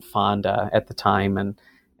with Jane Fonda at the time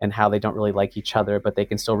and how they don't really like each other, but they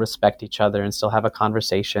can still respect each other and still have a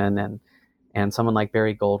conversation. And someone like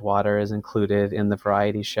Barry Goldwater is included in the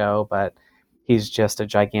variety show, but he's just a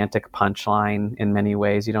gigantic punchline in many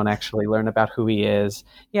ways. You don't actually learn about who he is.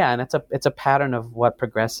 Yeah, and it's a pattern of what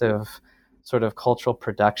progressive sort of cultural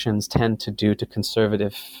productions tend to do to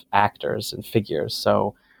conservative actors and figures.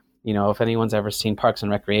 So, if anyone's ever seen Parks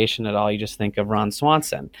and Recreation at all, you just think of Ron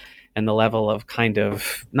Swanson and the level of kind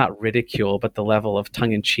of not ridicule, but the level of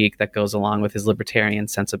tongue in cheek that goes along with his libertarian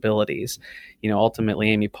sensibilities.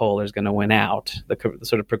 Ultimately, Amy Poehler is going to win out. The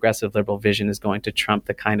sort of progressive liberal vision is going to trump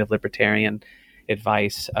the kind of libertarian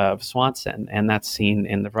advice of Swanson. And that's seen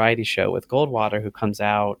in the variety show with Goldwater, who comes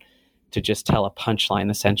out to just tell a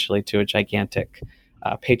punchline essentially to a gigantic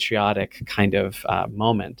patriotic kind of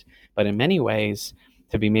moment. But in many ways,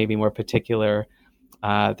 to be maybe more particular,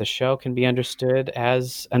 the show can be understood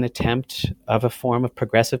as an attempt of a form of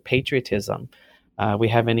progressive patriotism. We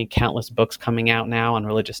have countless books coming out now on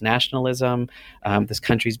religious nationalism. This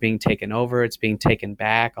country's being taken over, it's being taken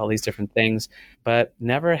back, all these different things. But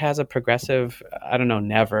never has a progressive,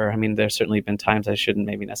 never. I mean, there's certainly been times I shouldn't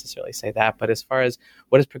maybe necessarily say that. But as far as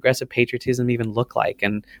what does progressive patriotism even look like,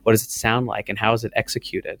 and what does it sound like, and how is it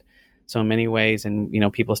executed? So in many ways, and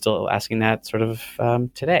people are still asking that sort of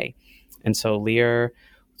today. And so Lear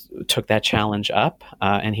took that challenge up,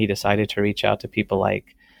 and he decided to reach out to people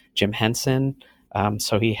like Jim Henson.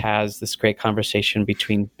 So he has this great conversation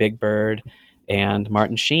between Big Bird and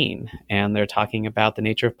Martin Sheen, and they're talking about the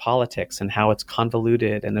nature of politics and how it's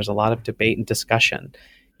convoluted, and there's a lot of debate and discussion,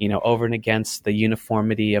 over and against the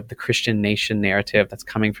uniformity of the Christian nation narrative that's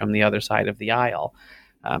coming from the other side of the aisle.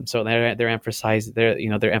 So they're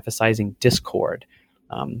emphasizing discord.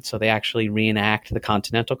 So they actually reenact the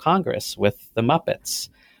Continental Congress with the Muppets.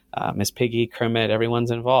 Miss Piggy, Kermit,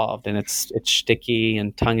 everyone's involved, and it's shticky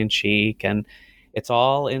and tongue in cheek, and it's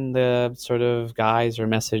all in the sort of guise or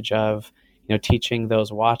message of teaching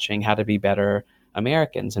those watching how to be better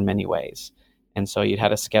Americans in many ways. And so you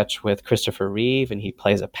had a sketch with Christopher Reeve, and he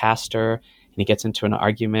plays a pastor, and he gets into an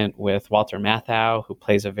argument with Walter Matthau, who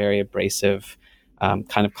plays a very abrasive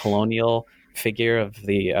kind of colonial figure of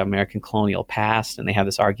the American colonial past, and they have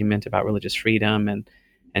this argument about religious freedom,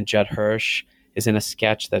 and Judd Hirsch is in a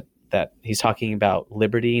sketch that he's talking about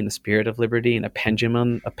liberty and the spirit of liberty and a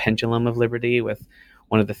pendulum of liberty with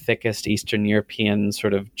one of the thickest Eastern European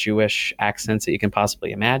sort of Jewish accents that you can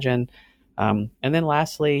possibly imagine. And then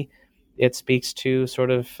lastly, it speaks to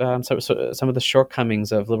sort of some of the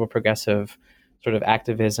shortcomings of liberal progressive sort of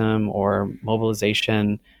activism or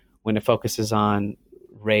mobilization when it focuses on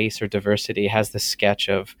race or diversity. It has this sketch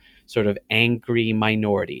of sort of angry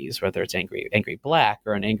minorities, whether it's angry Black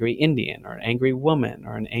or an angry Indian or an angry woman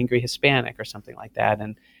or an angry Hispanic or something like that.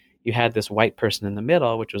 And you had this white person in the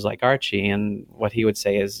middle, which was like Archie. And what he would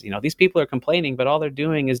say is, these people are complaining, but all they're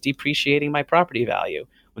doing is depreciating my property value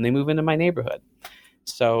when they move into my neighborhood.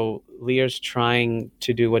 So Lear's trying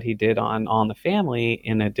to do what he did on All in the Family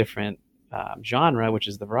in a different genre, which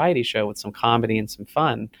is the variety show with some comedy and some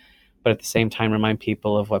fun, but at the same time remind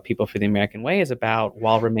people of what People for the American Way is about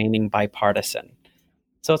while remaining bipartisan.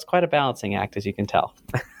 So it's quite a balancing act, as you can tell.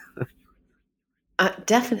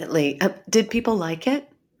 Definitely. Did people like it?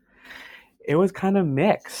 It was kind of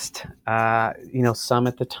mixed. Some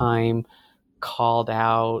at the time called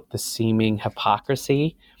out the seeming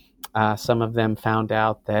hypocrisy. Some of them found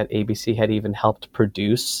out that ABC had even helped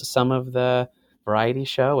produce some of the variety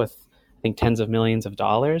show with, I think, tens of millions of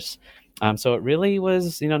dollars. So it really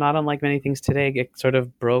was, not unlike many things today. It sort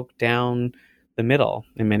of broke down the middle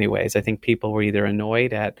in many ways. I think people were either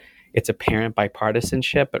annoyed at its apparent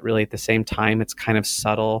bipartisanship, but really at the same time, it's kind of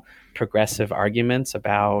subtle progressive arguments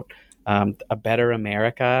about a better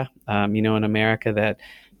America, an America that,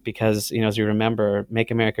 because, as you remember,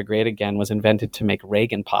 Make America Great Again was invented to make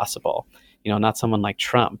Reagan possible, not someone like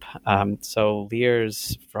Trump. So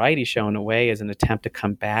Lear's variety show, in a way, is an attempt to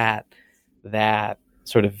combat that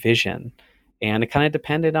sort of vision. And it kind of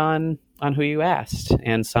depended on who you asked.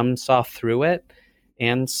 And some saw through it,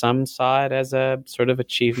 and some saw it as a sort of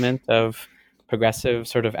achievement of progressive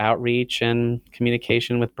sort of outreach and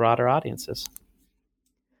communication with broader audiences.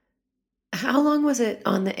 How long was it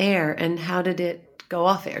on the air, and how did it go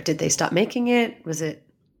off air? Did they stop making it? Was it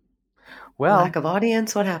lack of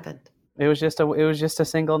audience? What happened? It was just a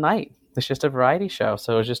single night. It's just a variety show,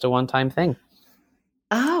 so it was just a one-time thing.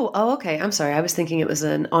 Oh, okay. I'm sorry. I was thinking it was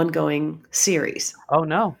an ongoing series. Oh,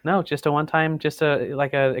 no, just a one-time, just a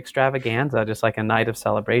extravaganza, just like a night of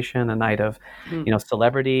celebration, a night of,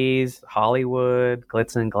 celebrities, Hollywood,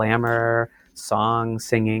 glitz and glamour, songs,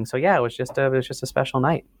 singing. So yeah, it was just a special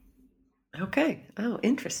night. Okay. Oh,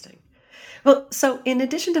 interesting. Well, so in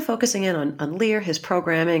addition to focusing in on Lear, his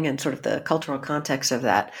programming, and sort of the cultural context of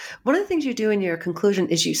that, one of the things you do in your conclusion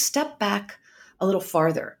is you step back a little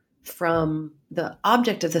farther from the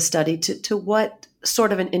object of the study to what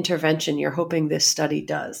sort of an intervention you're hoping this study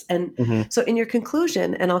does. And so in your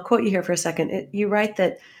conclusion, and I'll quote you here for a second, you write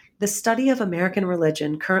that the study of American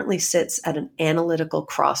religion currently sits at an analytical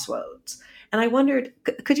crossroads. And I wondered,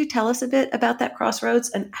 could you tell us a bit about that crossroads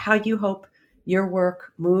and how you hope your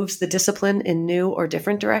work moves the discipline in new or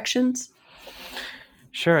different directions?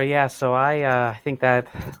 Sure, yeah. So I think that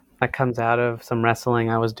comes out of some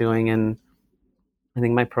wrestling I was doing in, I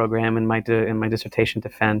think, my program in my dissertation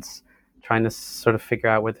defense, trying to sort of figure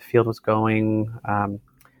out where the field was going,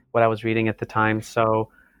 what I was reading at the time. So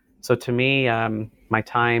to me, my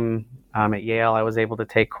time at Yale, I was able to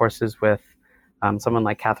take courses with someone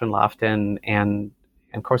like Catherine Lofton and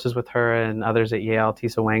courses with her and others at Yale,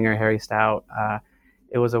 Tisa Wenger, Harry Stout.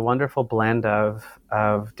 It was a wonderful blend of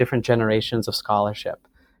different generations of scholarship.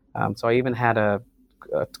 So I even had a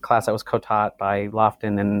class that was co-taught by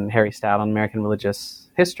Lofton and Harry Stout on American religious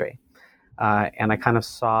history. And I kind of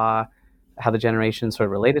saw how the generations sort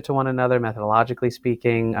of related to one another, methodologically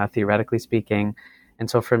speaking, theoretically speaking. And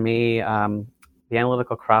so for me, the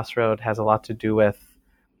analytical crossroad has a lot to do with,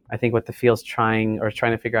 I think, what the field's trying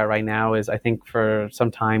to figure out right now is, I think for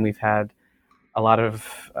some time we've had a lot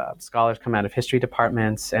of scholars come out of history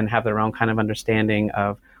departments and have their own kind of understanding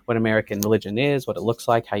of what American religion is, what it looks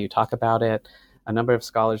like, how you talk about it. A number of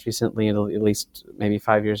scholars recently, at least maybe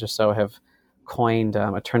 5 years or so, have coined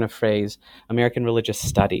a turn of phrase, American religious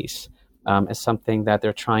studies, as something that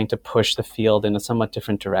they're trying to push the field in a somewhat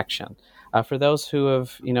different direction. For those who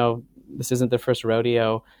have, this isn't their first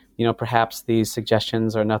rodeo, perhaps these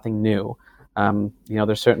suggestions are nothing new.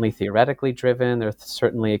 They're certainly theoretically driven. They're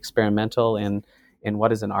certainly experimental in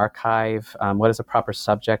what is an archive, what is a proper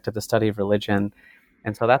subject of the study of religion.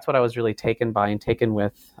 And so that's what I was really taken by and taken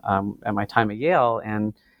with at my time at Yale,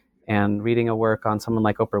 and reading a work on someone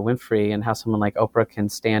like Oprah Winfrey and how someone like Oprah can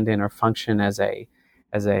stand in or function as a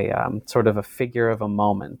sort of a figure of a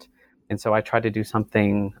moment. And so I tried to do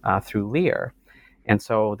something through Lear. And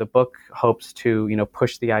so the book hopes to,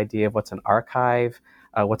 push the idea of what's an archive,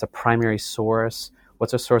 what's a primary source,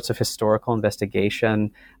 what's a source of historical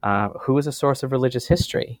investigation, who is a source of religious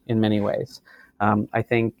history in many ways. I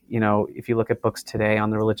think, if you look at books today on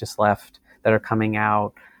the religious left that are coming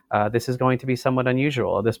out, this is going to be somewhat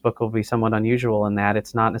unusual. This book will be somewhat unusual in that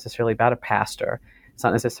it's not necessarily about a pastor. It's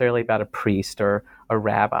not necessarily about a priest or a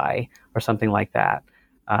rabbi or something like that.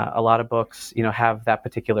 A lot of books, have that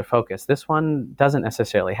particular focus. This one doesn't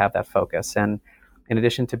necessarily have that focus. And in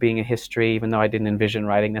addition to being a history, even though I didn't envision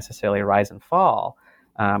writing necessarily a rise and fall,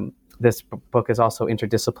 this book is also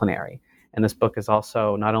interdisciplinary. And this book is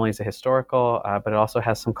also, not only is it historical, but it also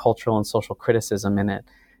has some cultural and social criticism in it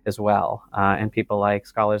as well. And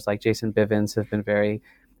scholars like Jason Bivens have been very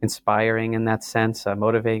inspiring in that sense,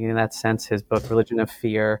 motivating in that sense. His book, Religion of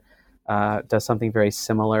Fear, does something very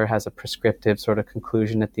similar, has a prescriptive sort of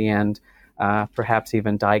conclusion at the end, perhaps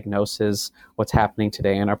even diagnoses what's happening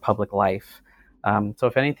today in our public life. So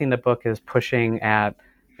if anything, the book is pushing at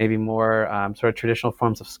maybe more sort of traditional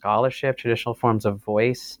forms of scholarship, traditional forms of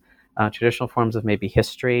voice, traditional forms of maybe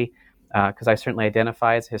history, because I certainly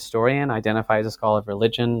identify as a historian, identify as a scholar of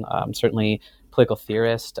religion, certainly political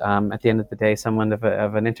theorist, at the end of the day, someone of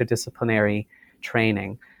an interdisciplinary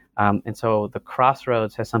training. And so the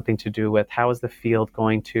crossroads has something to do with how is the field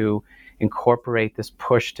going to incorporate this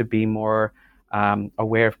push to be more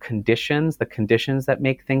aware of the conditions that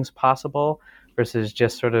make things possible, versus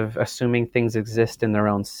just sort of assuming things exist in their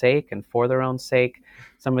own sake and for their own sake.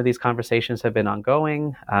 Some of these conversations have been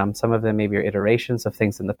ongoing. Some of them maybe are iterations of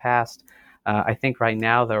things in the past. I think right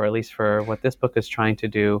now, though, or at least for what this book is trying to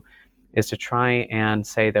do, is to try and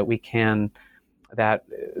say that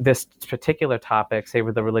this particular topic, say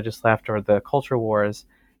with the religious left or the culture wars,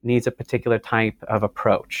 needs a particular type of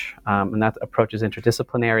approach. And that approach is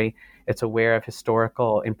interdisciplinary. It's aware of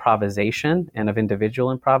historical improvisation and of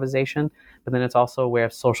individual improvisation, but then it's also aware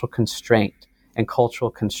of social constraint and cultural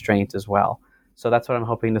constraint as well. So that's what I'm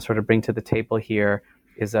hoping to sort of bring to the table here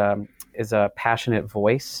is a passionate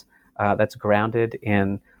voice that's grounded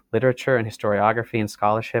in literature and historiography and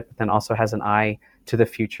scholarship, but then also has an eye to the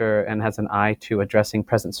future and has an eye to addressing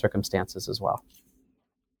present circumstances as well.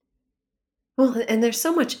 Well, and there's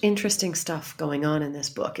so much interesting stuff going on in this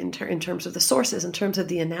book in terms of the sources, in terms of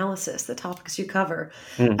the analysis, the topics you cover.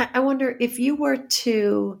 I wonder if you were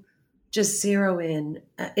to just zero in,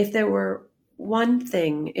 if there were one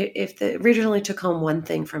thing, if the reader only took home one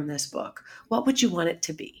thing from this book, what would you want it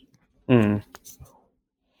to be?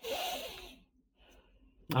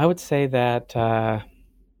 I would say that, so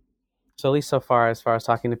at least so far, as far as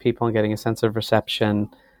talking to people and getting a sense of reception,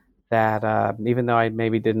 that even though I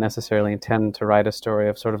maybe didn't necessarily intend to write a story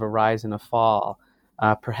of sort of a rise and a fall,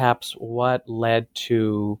 perhaps what led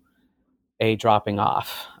to a dropping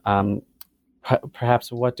off?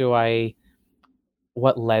 Perhaps what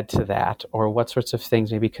led to that, or what sorts of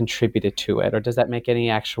things maybe contributed to it, or does that make any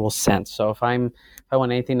actual sense? So if I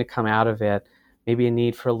want anything to come out of it, maybe a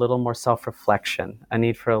need for a little more self-reflection, a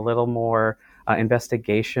need for a little more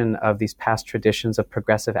investigation of these past traditions of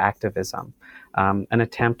progressive activism, an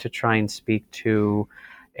attempt to try and speak to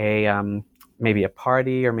maybe a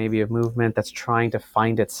party or maybe a movement that's trying to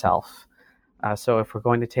find itself. So if we're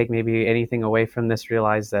going to take maybe anything away from this,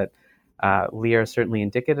 realize that Lear is certainly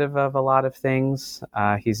indicative of a lot of things.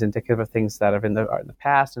 He's indicative of things that are in the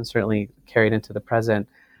past and certainly carried into the present.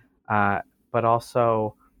 But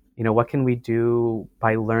also, what can we do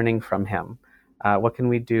by learning from him? What can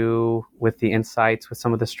we do with the insights, with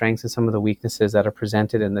some of the strengths and some of the weaknesses that are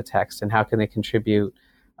presented in the text, and how can they contribute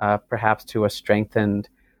perhaps to a strengthened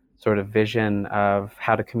sort of vision of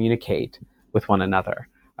how to communicate with one another,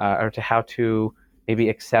 or to how to maybe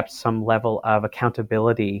accept some level of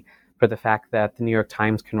accountability for the fact that the New York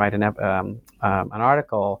Times can write an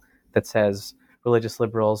article that says religious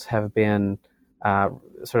liberals have been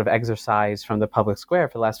sort of exorcised from the public square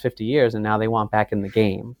for the last 50 years, and now they want back in the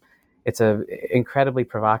game. It's an incredibly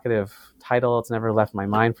provocative title. It's never left my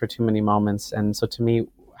mind for too many moments. And so to me,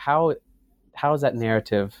 how is that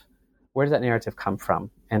narrative, where does that narrative come from?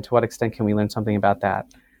 And to what extent can we learn something about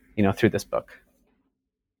that, through this book?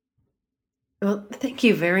 Well, thank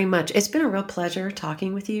you very much. It's been a real pleasure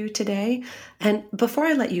talking with you today. And before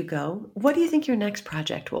I let you go, what do you think your next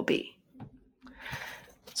project will be?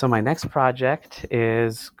 So my next project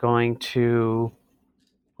is going to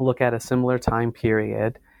look at a similar time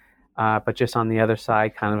period, but just on the other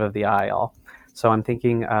side kind of the aisle. So I'm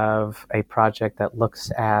thinking of a project that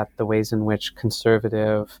looks at the ways in which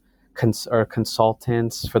conservative or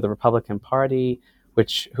consultants for the Republican Party,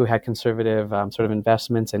 who had conservative sort of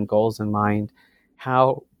investments and goals in mind,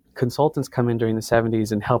 how consultants come in during the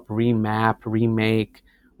 70s and help remake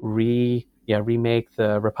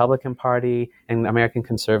the Republican Party and American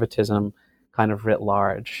conservatism kind of writ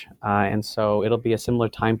large. And so it'll be a similar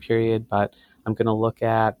time period, but I'm going to look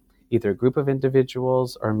at either a group of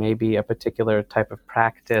individuals or maybe a particular type of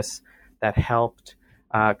practice that helped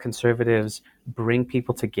conservatives bring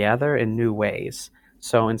people together in new ways.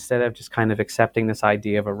 So instead of just kind of accepting this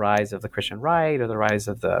idea of a rise of the Christian right or the rise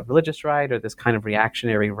of the religious right or this kind of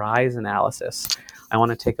reactionary rise analysis, I want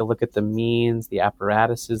to take a look at the means, the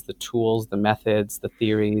apparatuses, the tools, the methods, the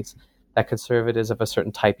theories that conservatives of a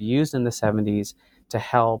certain type used in the 70s to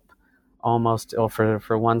help almost, or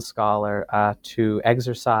for one scholar, to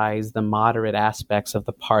exercise the moderate aspects of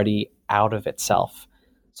the party out of itself,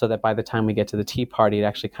 so that by the time we get to the Tea Party, it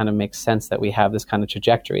actually kind of makes sense that we have this kind of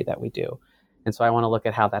trajectory that we do. And so I want to look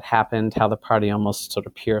at how that happened, how the party almost sort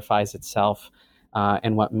of purifies itself,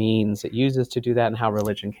 and what means it uses to do that, and how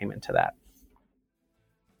religion came into that.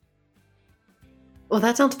 Well,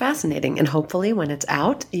 that sounds fascinating. And hopefully when it's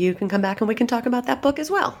out, you can come back and we can talk about that book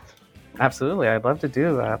as well. Absolutely. I'd love to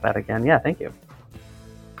do that again. Yeah, thank you.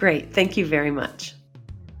 Great. Thank you very much.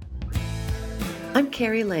 I'm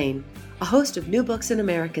Carrie Lane, a host of New Books in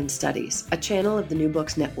American Studies, a channel of the New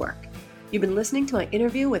Books Network. You've been listening to my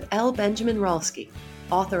interview with L. Benjamin Rolsky,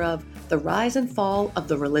 author of The Rise and Fall of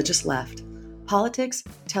the Religious Left, Politics,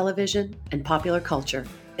 Television, and Popular Culture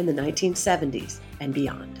in the 1970s and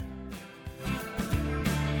Beyond.